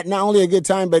him that not only a good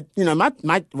time, but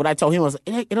what I told him was,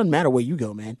 it doesn't matter where you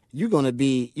go, man. You're gonna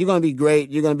be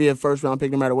great. You're gonna be a first round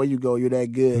pick no matter where you go. You're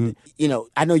that good.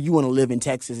 I know you want to live in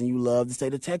Texas and you love the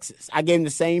state of Texas. I gave him the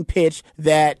same pitch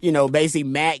that basically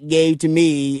Matt gave to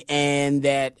me, and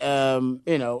that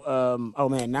oh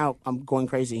man, now I'm going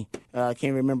crazy. I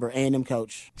can't remember R&M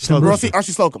coach R.C.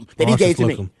 Slocum that he gave to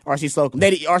me. R.C. Slocum.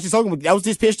 That was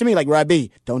his pitch to me. Like,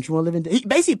 Robbie, don't you want to live in? He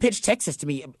basically pitched Texas to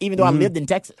me, even though I lived in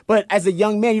Texas. But as a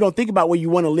young man, you don't think about where you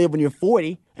want to live when you're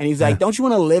 40. And he's like, don't you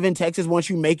want to live in Texas once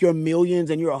you make your millions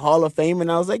and you're a Hall of Famer?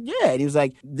 And I was like, yeah. And he was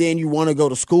like, then you want to go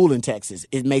to school in Texas.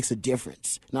 It makes a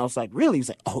difference. And I was like, really? He was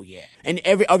like, oh, yeah. And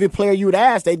every player you would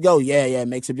ask, they'd go, yeah, it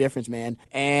makes a difference, man.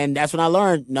 And that's when I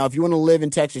learned, no, if you want to live in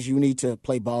Texas, you need to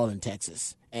play ball in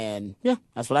Texas. And yeah,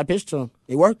 that's what I pitched to him.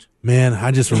 It worked. Man,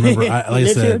 I just remember, I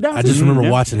just remember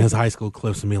watching his high school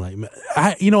clips and being like, man,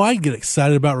 I get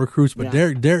excited about recruits, but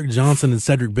Derek Johnson and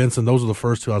Cedric Benson, those were the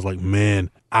first two. I was like,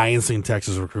 man, I ain't seen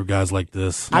Texas recruit guys like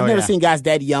this. I've never seen guys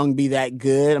that young be that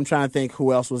good. I'm trying to think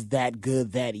who else was that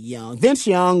good that young. Vince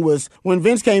Young was, when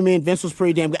Vince came in, Vince was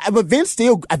pretty damn good. But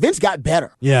Vince got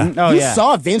better. Yeah. You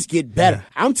saw Vince get better.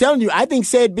 Yeah. I'm telling you, I think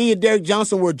Ced B and Derek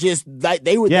Johnson were just like,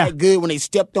 they were that good when they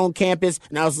stepped on campus.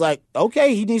 And I was like,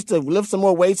 okay, he needs to lift some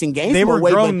more weights and gain some more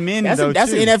weight. They were grown men, that's though,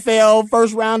 that's an NFL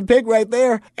first round pick right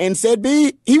there. And Ced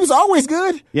B, he was always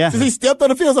good. Yeah. Since he stepped on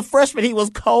the field as a freshman, he was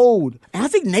cold. And I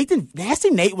think Nasty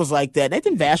Nate was like that.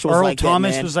 Nathan Vash was Earl like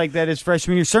Thomas that, man. was like that his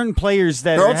freshman year. Certain players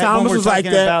that Earl Thomas was like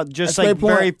that. About just That's like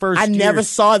very first I year. never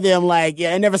saw them I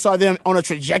never saw them on a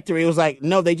trajectory. It was like,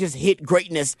 no, they just hit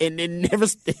greatness and they never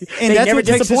and that's never what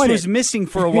Texas disappointed. was missing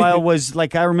for a while was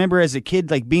like, I remember as a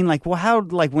kid like being like, well, how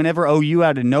like whenever OU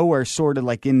out of nowhere sort of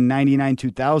like in 99,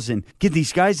 2000 get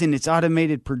these guys in, it's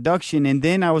automated production. And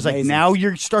then I was like, now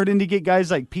you're starting to get guys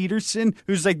like Peterson,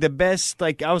 who's like the best.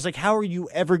 Like I was like, how are you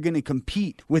ever going to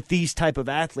compete with these type of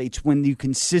athletes when you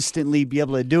consistently be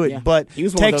able to do it? Yeah. But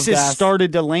Texas guys.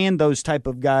 started to land those type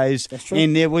of guys. That's true.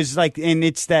 And it was like, and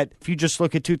it's that if you just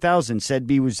look at 2000, Ced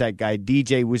B was that guy,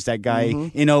 DJ was that guy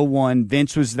in 01,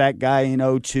 Vince was that guy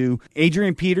in 02,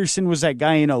 Adrian Peterson was that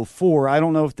guy in 04. I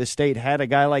don't know if the state had a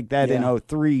guy like that in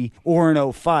 03 or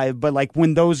in 05, but like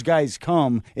when those guys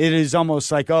come, it is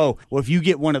almost like, oh, well, if you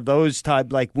get one of those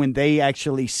type, like when they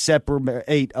actually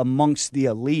separate amongst the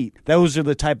elite, those are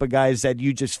the type of guys that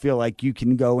you just feel like you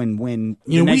can go and win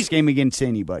the next game against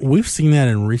anybody. We've seen that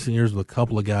in recent years with a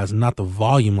couple of guys, not the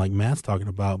volume like Matt's talking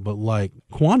about, but like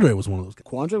Quandre was one of those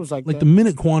guys. Quandre was like the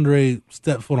minute Quandre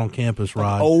stepped foot on campus,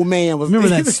 Rod. Old man was. Remember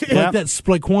that?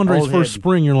 Like Quandre's first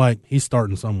spring, you're like, he's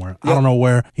starting somewhere. I don't know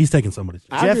where. He's taking somebody's.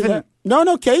 No,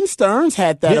 Caden Stearns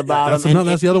had that about him.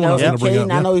 That's the other one I was going to bring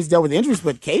up. I know he's dealt with injuries,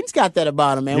 but Caden's got that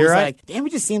about him, man. It was like, damn,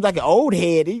 he just seems like an old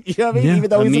head. You know what I mean? Even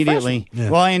though he's immediately.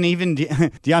 Well, and even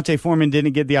Deontay Foreman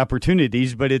didn't get the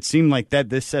opportunities, but it seemed like that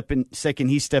the second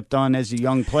he stepped on as a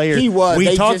young player. He was.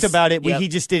 We talked about it. He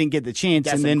just didn't get the chance,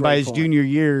 and then by his junior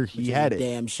year, he had it.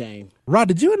 Damn shame. Rod,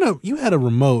 did you know you had a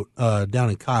remote down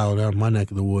in Kyle, down in my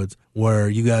neck of the woods, where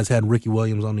you guys had Ricky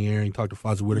Williams on the air and you talked to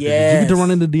Fozzie Whitaker? Yes. Did you get to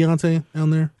run into Deontay down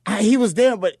there? He was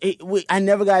there, but I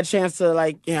never got a chance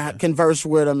to converse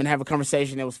with him and have a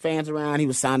conversation. There was fans around. He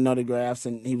was signing autographs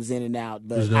and he was in and out.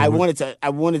 But I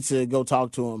wanted to go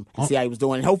talk to him and see how he was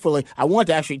doing. And hopefully, I wanted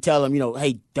to actually tell him,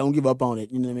 hey, don't give up on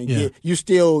it. You know what I mean? Yeah. You're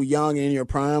still young and in your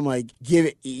prime. Like,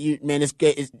 give it, man. It's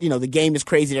the game is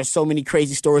crazy. There's so many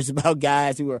crazy stories about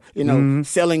guys who are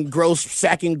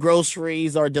sacking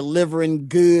groceries or delivering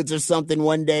goods or something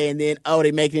one day, and then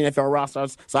they make an NFL roster.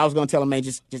 So I was going to tell him, man,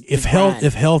 just if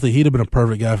healthy, he'd have been a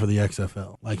perfect guy for the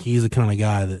XFL. Like he's the kind of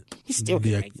guy that he still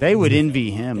they would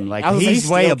envy him. Like he's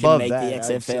way above that.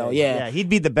 The XFL, yeah, he'd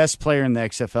be the best player in the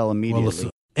XFL immediately.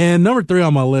 And number 3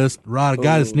 on my list, Rod, a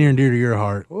guy that's near and dear to your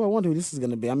heart. Well, I wonder who this is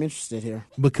going to be. I'm interested here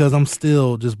because I'm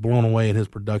still just blown away at his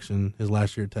production his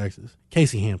last year at Texas.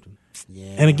 Casey Hampton.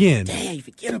 Yeah. And again, dang, you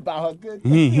forget about how good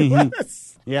he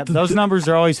was. Yeah, those numbers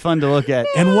are always fun to look at.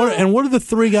 And what do the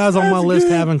 3 guys on my list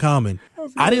have in common?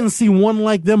 I didn't see one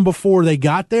like them before they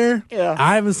got there. Yeah.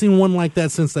 I haven't seen one like that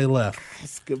since they left.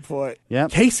 That's a good point. Yeah.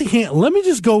 Casey Hampton. Let me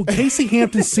just go. Casey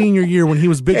Hampton's senior year when he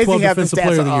was Big 12 Defensive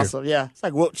Player of the Year. Awesome. Yeah, it's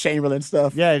like Wilt Chamberlain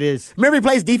stuff. Yeah, it is. Remember, he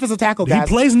plays defensive tackle, guys.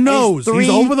 He plays nose. He's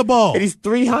over the ball. And he's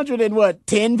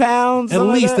 310 pounds? At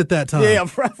least at that time. Yeah,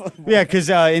 probably. Yeah, because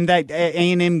in that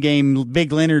A&M game,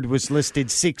 Big Leonard was listed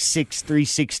 6'6",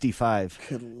 365.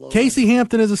 Good Lord. Casey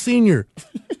Hampton is a senior.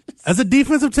 As a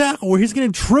defensive tackle, where he's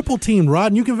getting triple teamed, Rod,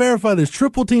 and you can verify this,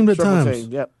 triple teamed at times.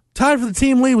 Yep. tied for the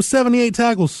team lead with 78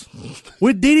 tackles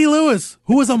with D.D. Lewis,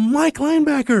 who was a Mike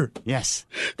linebacker. Yes.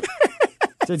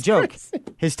 It's a joke.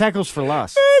 His tackles for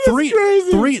loss. Three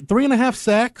and a half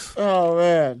sacks. Oh,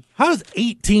 man. How does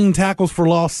 18 tackles for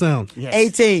loss sound? Yes.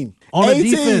 18. On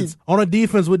 18. a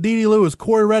defense with D.D. Lewis,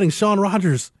 Corey Redding, Sean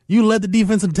Rogers, you led the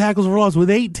defense in tackles for loss with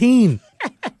 18.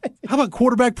 How about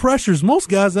quarterback pressures? Most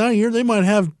guys out here, they might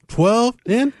have 12,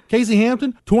 10. Casey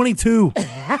Hampton, 22.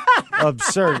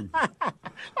 Absurd.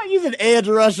 He's an edge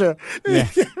rusher. Yeah.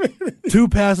 2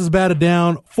 passes batted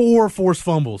down, 4 forced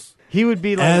fumbles. He would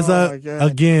be like, As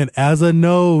a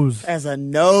nose. As a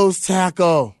nose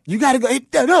tackle. You got to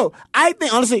go. No, I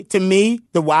think, honestly, to me,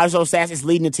 the wide receiver stats is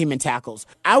leading the team in tackles.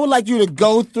 I would like you to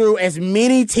go through as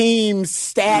many teams'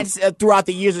 stats throughout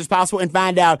the years as possible and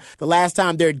find out the last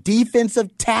time their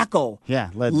defensive tackle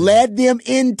led them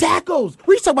in tackles.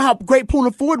 We talk about how great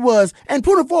Poona Ford was, and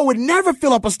Poona Ford would never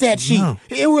fill up a stat sheet. No.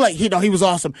 And we're like, he was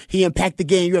awesome. He impacted the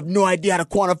game. You have no idea how to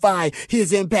quantify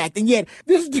his impact. And yet,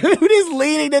 this dude is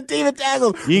leading the team in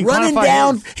tackles. Running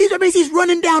down. He's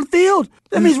running downfield.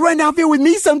 That means running downfield with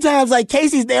me sometimes. Like,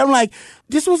 Casey's there. I'm like,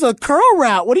 this was a curl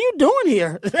route. What are you doing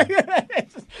here?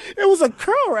 It was a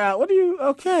curl route.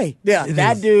 Okay. Yeah,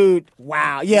 that dude,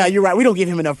 wow. Yeah, you're right. We don't give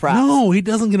him enough props. No, he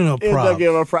doesn't get enough props. Don't give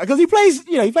him enough props. Because he plays,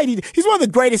 he's one of the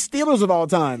greatest Steelers of all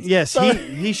time. Yes, so,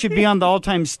 he should be on the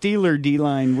all-time Steeler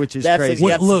D-line, which is crazy.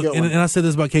 Look, and I said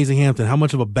this about Casey Hampton, how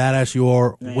much of a badass you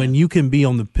are when you can be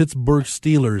on the Pittsburgh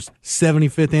Steelers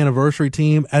 75th anniversary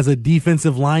team as a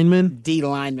defensive lineman. D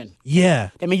lineman. Yeah.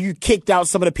 I mean, you kicked out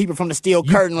some of the people from the steel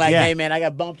curtain hey, man, I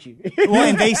got bumped you. Well,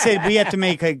 and they said we have to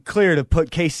make it clear to put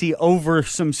Casey over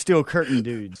some steel curtain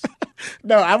dudes.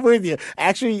 No, I'm with you.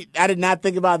 Actually, I did not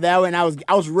think about that one. I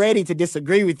was ready to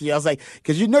disagree with you. I was like,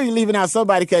 because you're leaving out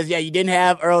somebody because, you didn't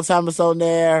have Earl Thomas on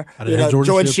there.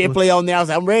 Jordan Shipley on there. I was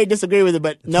like, I'm ready to disagree with it,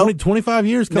 but no. 25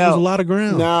 years covers a lot of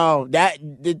ground. No,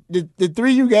 the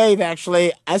three you gave,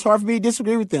 actually, it's hard for me to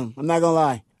disagree with them. I'm not going to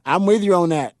lie. I'm with you on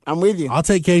that. I'm with you. I'll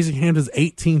take Casey Hampton's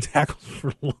 18 tackles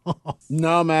for loss.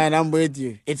 No, man, I'm with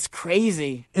you. It's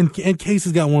crazy. And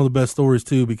Casey's got one of the best stories,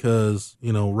 too, because,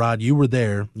 Rod, you were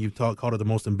there. You called it the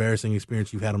most embarrassing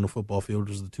experience you've had on the football field, which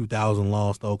was the 2000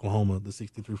 loss to Oklahoma, the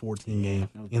 63-14 game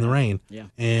in the rain. Yeah.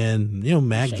 And,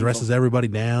 Mac dresses everybody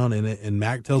down, and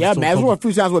Mac tells the story. Yeah, Mac, there were a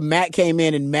few times where Mac came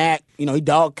in, and Mac, he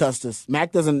dog cussed us.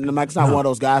 Mac's not one of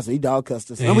those guys, so he dog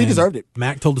cussed us. And we deserved it.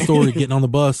 Mac told the story getting on the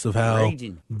bus of how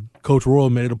Coach Royal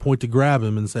made it a point to grab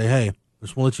him and say, hey,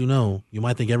 just want to let you know, you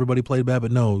might think everybody played bad,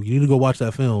 but no, you need to go watch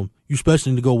that film. You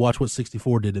especially need to go watch what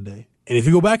 64 did today. And if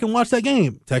you go back and watch that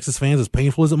game, Texas fans, as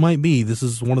painful as it might be, this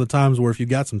is one of the times where if you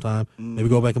got some time, maybe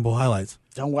go back and pull highlights.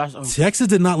 Don't watch. Texas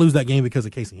did not lose that game because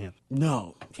of Casey Hampton.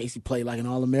 No, Casey played like an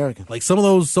All-American. Like some of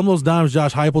those dimes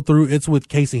Josh Heupel threw, it's with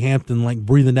Casey Hampton like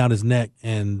breathing down his neck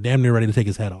and damn near ready to take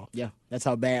his head off. Yeah, that's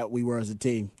how bad we were as a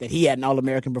team. That he had an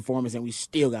All-American performance and we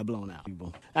still got blown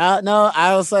out. No,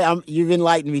 I will say you've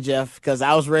enlightened me, Jeff, because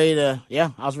I was ready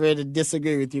to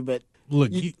disagree with you, but. Look,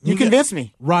 you convinced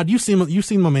me, Rod. You've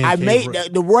seen my man. I made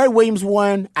the Roy Williams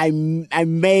one. I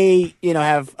may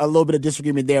have a little bit of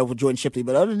disagreement there with Jordan Shipley,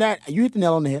 but other than that, you hit the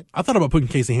nail on the head. I thought about putting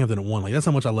Casey Hampton at 1. Like that's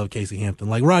how much I love Casey Hampton.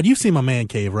 Like Rod, you've seen my man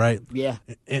cave, right? Yeah.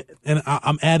 And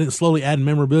I'm slowly adding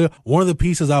memorabilia. One of the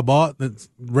pieces I bought that's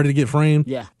ready to get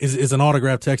framed, is an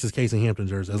autographed Texas Casey Hampton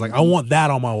jersey. I was like, I want that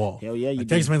on my wall. Hell yeah, you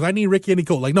Texas fans, I need Ricky Eddie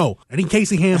Cole. Like no, I need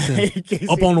Casey Hampton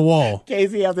up on the wall.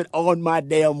 Casey Hampton on my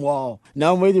damn wall.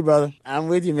 No, I'm with you, brother. I'm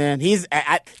with you, man. You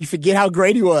forget how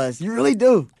great he was. You really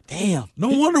do. Damn. No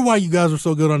wonder why you guys were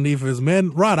so good on defense,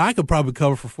 man. Rod, I could probably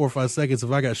cover for 4 or 5 seconds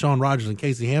if I got Sean Rogers and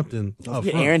Casey Hampton up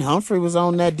front. Aaron Humphrey was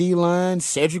on that D-line.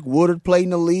 Cedric Woodard played in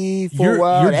the league for a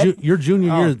while. Your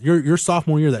junior year, your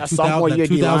sophomore year, that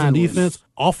 2000 defense,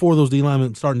 all 4 of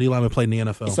those starting D-linemen played in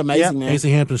the NFL. It's amazing, man.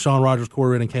 Casey Hampton, Sean Rogers,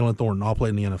 Corey Redding, and Kalen Thornton all played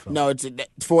in the NFL. No, it's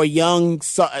for a young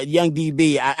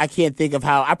DB, I can't think of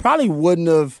how. I probably wouldn't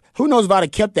have. Who knows if I'd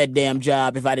have kept that damn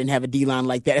job if I didn't have a D-line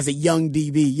like that as a young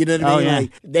DB. You know what I mean? Yeah.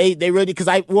 Like, they really, because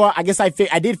I guess I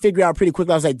did figure out pretty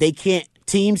quickly. I was like,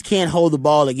 teams can't hold the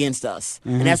ball against us.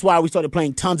 Mm-hmm. And that's why we started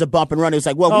playing tons of bump and run. It was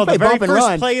like, we play bump and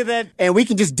run. Play of that. And we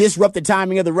can just disrupt the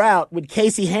timing of the route with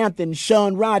Casey Hampton,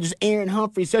 Sean Rogers, Aaron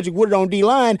Humphrey, Cedric Woodard on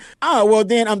D-line. Oh, well,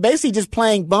 then I'm basically just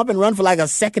playing bump and run for like a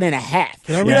second and a half.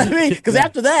 You know what I mean? Because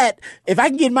after that, if I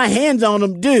can get my hands on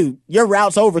them, dude, your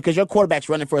route's over because your quarterback's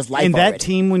running for his life and already. that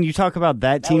team, when you talk about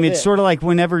that team, it's sort of like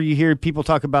whenever you hear people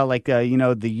talk about like,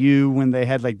 the U when they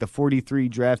had like the 43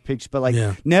 draft picks, but like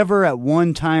never at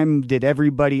one time did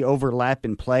everybody overlap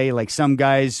and play. Like some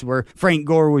guys were Frank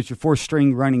Gore was your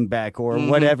 4th-string running back or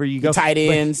whatever you go. Tight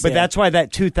ends. But that's why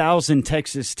that 2000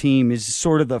 Texas team is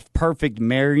sort of the perfect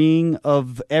marrying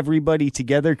of everybody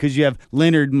together because you have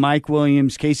Leonard, Mike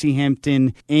Williams, Casey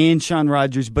Hampton, and Sean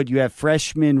Rogers, but you have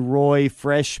freshman Roy,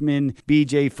 freshman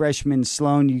BJ, freshman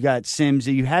Sloan. You got Sims.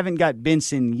 You haven't got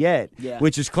Benson yet,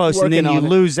 which is close. Working and then you on it.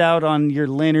 lose out on your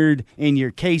Leonard and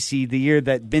your Casey the year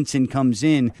that Benson comes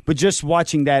in. But just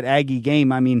watching that Aggie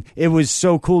game, I mean, it was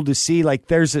so cool to see. Like,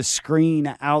 there's a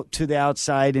screen out to the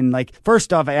outside. And, like,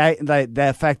 first off,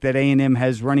 the fact that A&M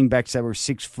has running backs that were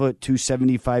 6 foot,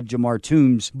 275, Jamar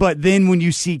Toombs. But then when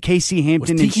you see Casey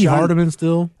Hampton Was and Tiki Sean, Hardeman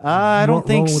still? I don't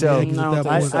think rolling with so. the Aggies at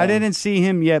that point? I didn't see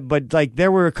him yet, but like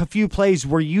there were a few plays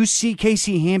where you see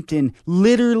Casey Hampton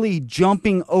literally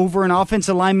jumping over an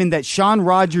offensive lineman that Sean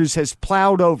Rogers has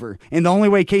plowed over, and the only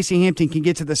way Casey Hampton can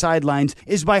get to the sidelines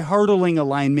is by hurdling a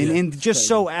lineman and just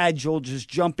so agile, just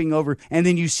jumping over. And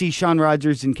then you see Sean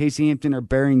Rogers and Casey Hampton are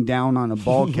bearing down on a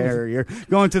ball carrier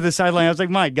going to the sideline. I was like,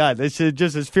 my God, that's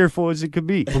just as fearful as it could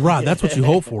be. But Rod, that's what you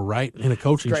hope for, right? In a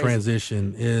coaching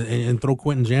transition, and throw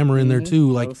Quentin Jammer in there too.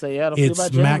 Like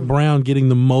it's Mac Brown getting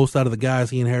the most out of the guys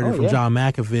he inherited from John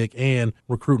Makovic and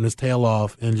recruiting his tail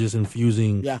off and just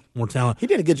infusing more talent. He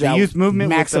did a good job. Youth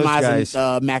movement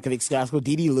maximizing Makovic's guys,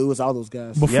 D.D. Lewis, all those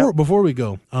guys. Before we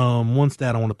go, one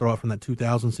stat I want to throw out from that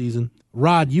 2000 season.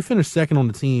 Rod, you finished second on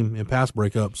the team in pass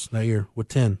breakups that year with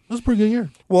 10. That was a pretty good year.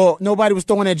 Well, nobody was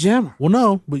throwing that jammer. Well,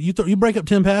 no, but you break up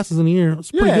 10 passes in a year.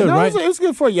 It's pretty good, right? It was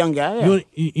good for a young guy. Yeah.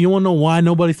 You want to know why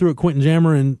nobody threw at Quentin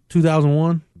Jammer in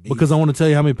 2001? Because I want to tell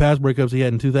you how many pass breakups he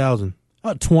had in 2000.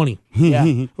 About 20. Yeah.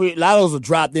 A lot of those were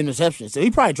dropped interceptions. So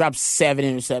he probably dropped 7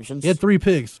 interceptions. He had 3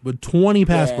 picks, but 20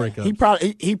 pass breakups.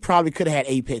 He probably could have had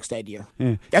 8 picks that year.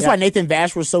 Yeah. That's why Nathan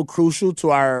Vash was so crucial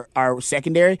to our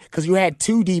secondary, because you had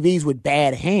 2 DBs with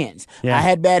bad hands. Yeah. I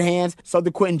had bad hands, so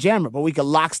did Quentin Jammer, but we could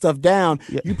lock stuff down.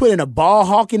 Yeah. You put in a ball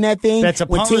hawk in that thing. That's a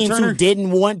with teams who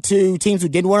didn't want to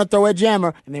throw at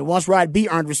Jammer, and then once Rod B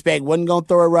earned respect, wasn't going to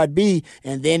throw at Rod B,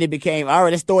 and then it became, all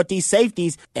right, let's throw at these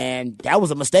safeties, and that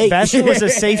was a mistake. Vash was a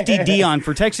safety Dion.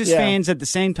 For Texas fans, at the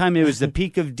same time, it was the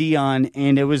peak of Dion,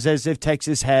 and it was as if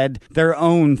Texas had their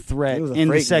own threat in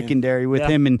the secondary with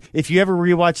him. And if you ever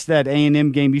rewatch that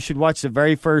A&M game, you should watch the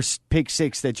very first pick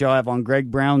six that y'all have on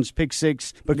Greg Brown's pick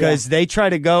six, because they try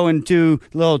to go into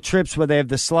little trips where they have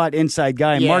the slot inside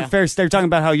guy. And Mark Ferris, they're talking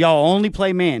about how y'all only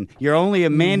play man. You're only a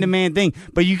man-to-man thing.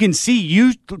 But you can see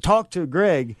you talk to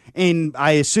Greg, and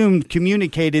I assume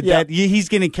communicated that he's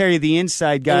going to carry the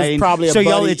inside guy. It was probably so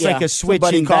y'all, it's like a switch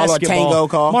in basketball. Tango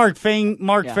call. Mark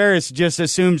Ferris just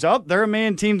assumes, they're a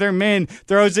man team, they're men,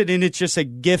 throws it, and it's just a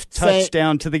gift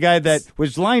touchdown to the guy that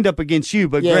was lined up against you,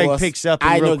 but Greg picks up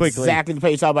and real quickly. I know exactly the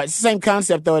play you're talking about. It's the same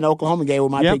concept, though, in the Oklahoma game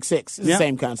with my pick six. It's the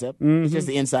same concept. Mm-hmm. It's just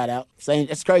the inside out.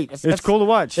 It's great. It's cool to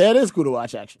watch. Yeah, it is cool to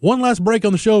watch, actually. One last break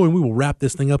on the show, and we will wrap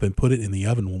this thing up and put it in the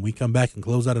oven when we come back and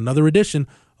close out another edition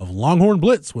of Longhorn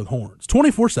Blitz with Horns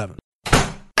 24/7.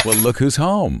 Well, look who's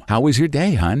home. How was your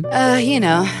day, hon?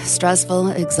 Stressful,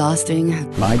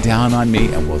 exhausting. Lie down on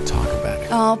me and we'll talk about it.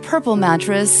 Oh, Purple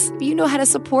Mattress. You know how to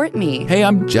support me. Hey,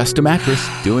 I'm just a mattress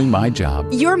doing my job.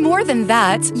 You're more than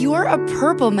that. You're a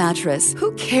Purple Mattress.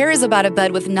 Who cares about a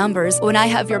bed with numbers when I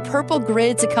have your Purple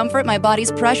Grid to comfort my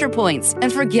body's pressure points?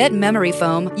 And forget memory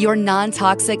foam. Your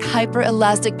non-toxic,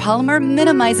 hyper-elastic polymer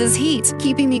minimizes heat,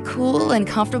 keeping me cool and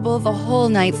comfortable the whole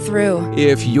night through.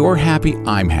 If you're happy,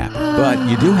 I'm happy. But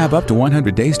you do have up to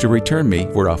 100 days to return me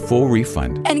for a full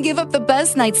refund. And give up the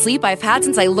best night's sleep I've had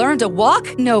since I learned to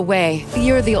walk? No way.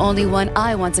 You're the only one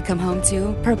I want to come home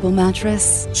to. Purple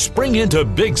Mattress. Spring into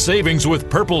big savings with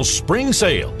Purple's Spring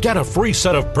Sale. Get a free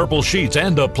set of Purple sheets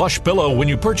and a plush pillow when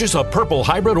you purchase a Purple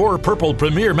Hybrid or Purple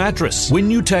Premier mattress. When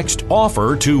you text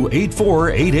OFFER to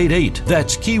 84888.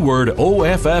 That's keyword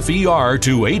OFFER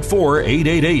to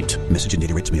 84888. Message and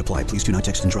data rates may apply. Please do not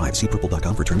text and drive. See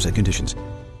purple.com for terms and conditions.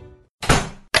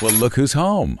 Well, look who's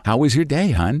home. How was your day,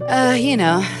 hon?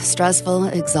 Stressful,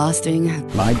 exhausting.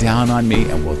 Lie down on me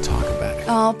and we'll talk about it.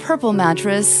 Oh, Purple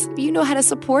Mattress. You know how to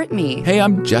support me. Hey,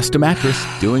 I'm just a mattress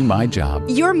doing my job.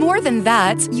 You're more than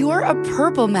that. You're a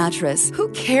Purple Mattress. Who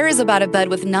cares about a bed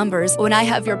with numbers when I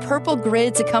have your Purple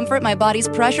Grid to comfort my body's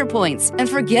pressure points? And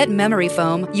forget memory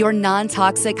foam. Your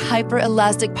non-toxic,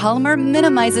 hyper-elastic polymer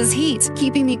minimizes heat,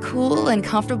 keeping me cool and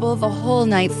comfortable the whole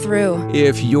night through.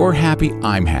 If you're happy,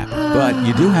 I'm happy. But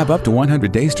you do have up to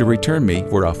 100 days to return me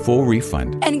for a full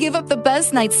refund. And give up the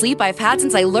best night's sleep I've had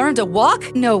since I learned to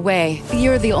walk? No way.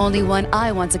 You're the only one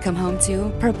I want to come home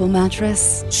to. Purple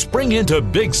Mattress. Spring into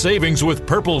big savings with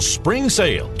Purple's spring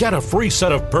sale. Get a free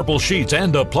set of Purple sheets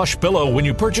and a plush pillow when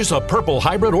you purchase a Purple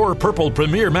Hybrid or Purple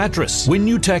Premier mattress. When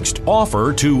you text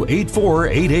OFFER to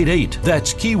 84888.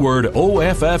 That's keyword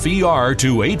OFFER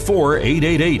to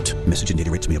 84888. Message and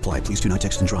data rates may apply. Please do not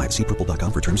text and drive. See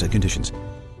purple.com for terms and conditions.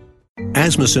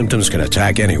 Asthma symptoms can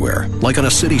attack anywhere, like on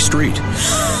a city street.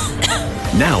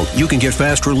 Now, you can get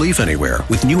fast relief anywhere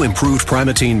with new improved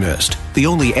Primatene Mist, the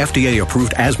only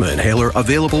FDA-approved asthma inhaler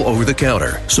available over the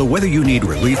counter. So whether you need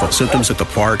relief of symptoms at the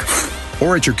park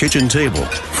or at your kitchen table,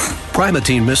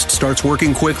 Primatene Mist starts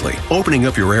working quickly, opening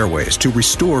up your airways to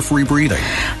restore free breathing.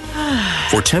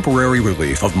 For temporary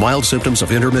relief of mild symptoms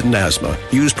of intermittent asthma,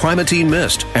 use Primatene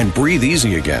Mist and breathe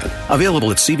easy again.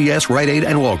 Available at CVS, Rite Aid,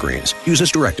 and Walgreens. Use as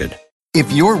directed. If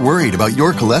you're worried about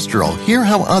your cholesterol, hear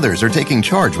how others are taking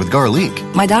charge with Garlic.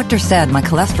 My doctor said my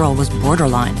cholesterol was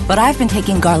borderline, but I've been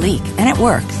taking Garlic, and it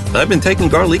works. I've been taking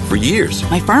Garlic for years.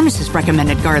 My pharmacist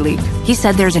recommended Garlic. He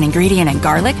said there's an ingredient in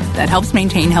garlic that helps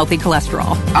maintain healthy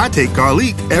cholesterol. I take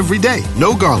Garlic every day.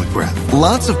 No garlic breath.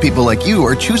 Lots of people like you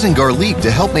are choosing Garlic to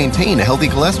help maintain a healthy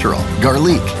cholesterol.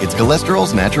 Garlic, it's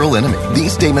cholesterol's natural enemy.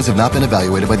 These statements have not been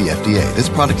evaluated by the FDA. This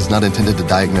product is not intended to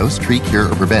diagnose, treat, cure,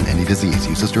 or prevent any disease.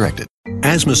 Use as directed.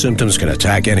 Asthma symptoms can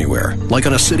attack anywhere, like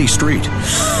on a city street.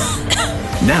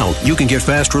 Now, you can get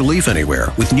fast relief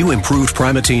anywhere with new improved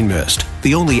Primatene Mist,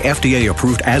 the only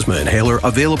FDA-approved asthma inhaler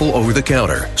available over the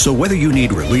counter. So whether you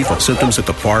need relief of symptoms at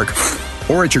the park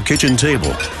or at your kitchen table,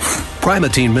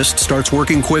 Primatene Mist starts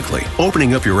working quickly,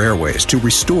 opening up your airways to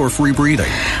restore free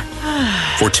breathing.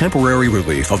 For temporary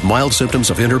relief of mild symptoms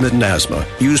of intermittent asthma,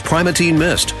 use Primatene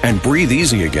Mist and breathe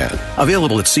easy again.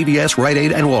 Available at CVS, Rite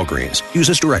Aid, and Walgreens. Use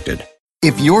as directed.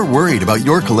 If you're worried about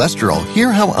your cholesterol,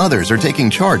 hear how others are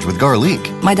taking charge with Garlic.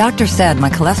 My doctor said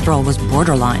my cholesterol was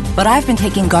borderline, but I've been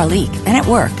taking Garlic, and it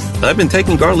works. I've been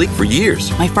taking Garlic for years.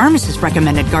 My pharmacist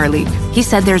recommended Garlic. He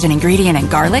said there's an ingredient in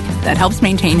garlic that helps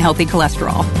maintain healthy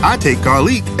cholesterol. I take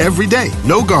Garlic every day.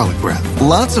 No garlic breath.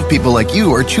 Lots of people like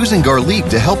you are choosing Garlic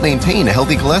to help maintain a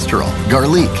healthy cholesterol.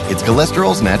 Garlic, it's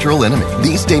cholesterol's natural enemy.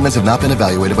 These statements have not been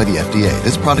evaluated by the FDA.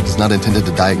 This product is not intended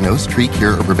to diagnose, treat,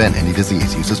 cure, or prevent any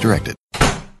disease. Use as directed.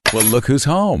 Well, look who's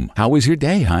home. How was your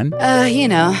day, hon?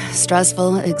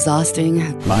 Stressful,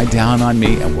 exhausting. Lie down on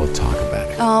me and we'll talk about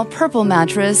it. Oh, Purple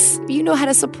Mattress, you know how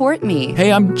to support me.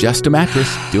 Hey, I'm just a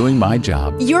mattress doing my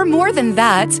job. You're more than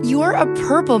that. You're a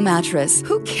Purple Mattress.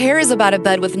 Who cares about a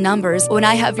bed with numbers when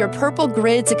I have your Purple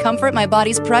Grid to comfort my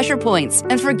body's pressure points?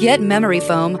 And forget memory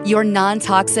foam. Your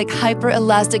non-toxic,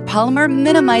 hyper-elastic polymer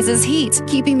minimizes heat,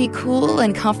 keeping me cool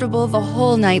and comfortable the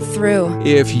whole night through.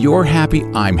 If you're happy,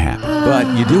 I'm happy. But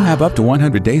you do have up to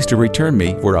 100 days to return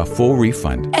me for a full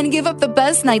refund. And give up the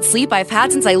best night's sleep I've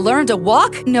had since I learned to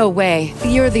walk? No way.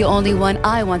 You're the only one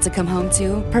I want to come home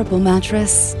to. Purple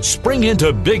Mattress. Spring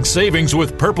into big savings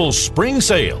with Purple's spring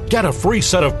sale. Get a free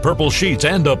set of Purple sheets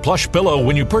and a plush pillow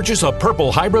when you purchase a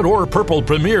Purple Hybrid or Purple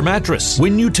Premier mattress.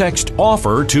 When you text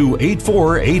OFFER to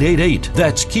 84888.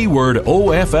 That's keyword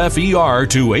OFFER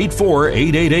to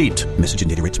 84888. Message and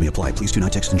data rates may apply. Please do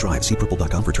not text and drive. See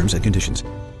purple.com for terms and conditions.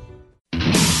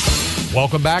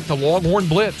 Welcome back to Longhorn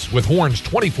Blitz with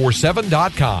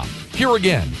horns247.com. Here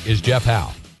again is Jeff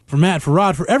Howe. For Matt, for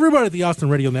Rod, for everybody at the Austin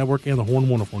Radio Network and the Horn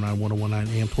 104.9, 101.9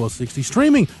 AM 1260,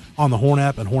 streaming on the Horn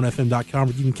app and hornfm.com,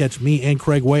 where you can catch me and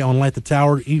Craig Way on Light the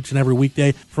Tower each and every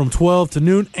weekday from 12 to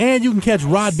noon. And you can catch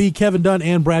Rod B., Kevin Dunn,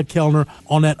 and Brad Kellner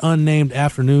on that unnamed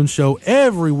afternoon show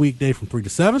every weekday from 3 to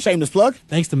 7. Shameless plug.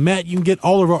 Thanks to Matt, you can get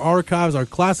all of our archives, our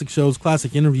classic shows,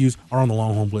 classic interviews are on the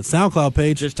Longhorn Blitz SoundCloud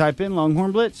page. Just type in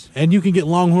Longhorn Blitz. And you can get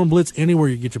Longhorn Blitz anywhere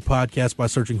you get your podcast by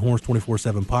searching Horns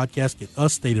 24/7 Podcast. Get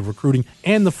us, State of Recruiting,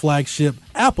 and the flagship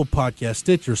Apple Podcast,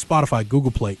 Stitcher, Spotify,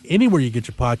 Google Play, anywhere you get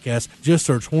your podcast. Just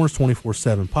search Horns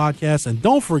 24/7 Podcast. And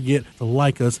don't forget to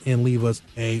like us and leave us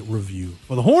a review.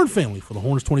 For the Horn family, for the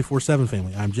Horns 24/7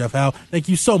 family, I'm Jeff Howe. Thank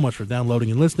you so much for downloading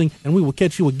and listening, and we will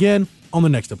catch you again on the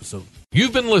next episode.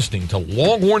 You've been listening to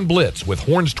Longhorn Blitz with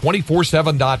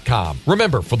horns247.com.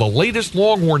 Remember, for the latest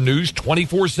Longhorn news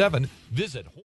 24/7, visit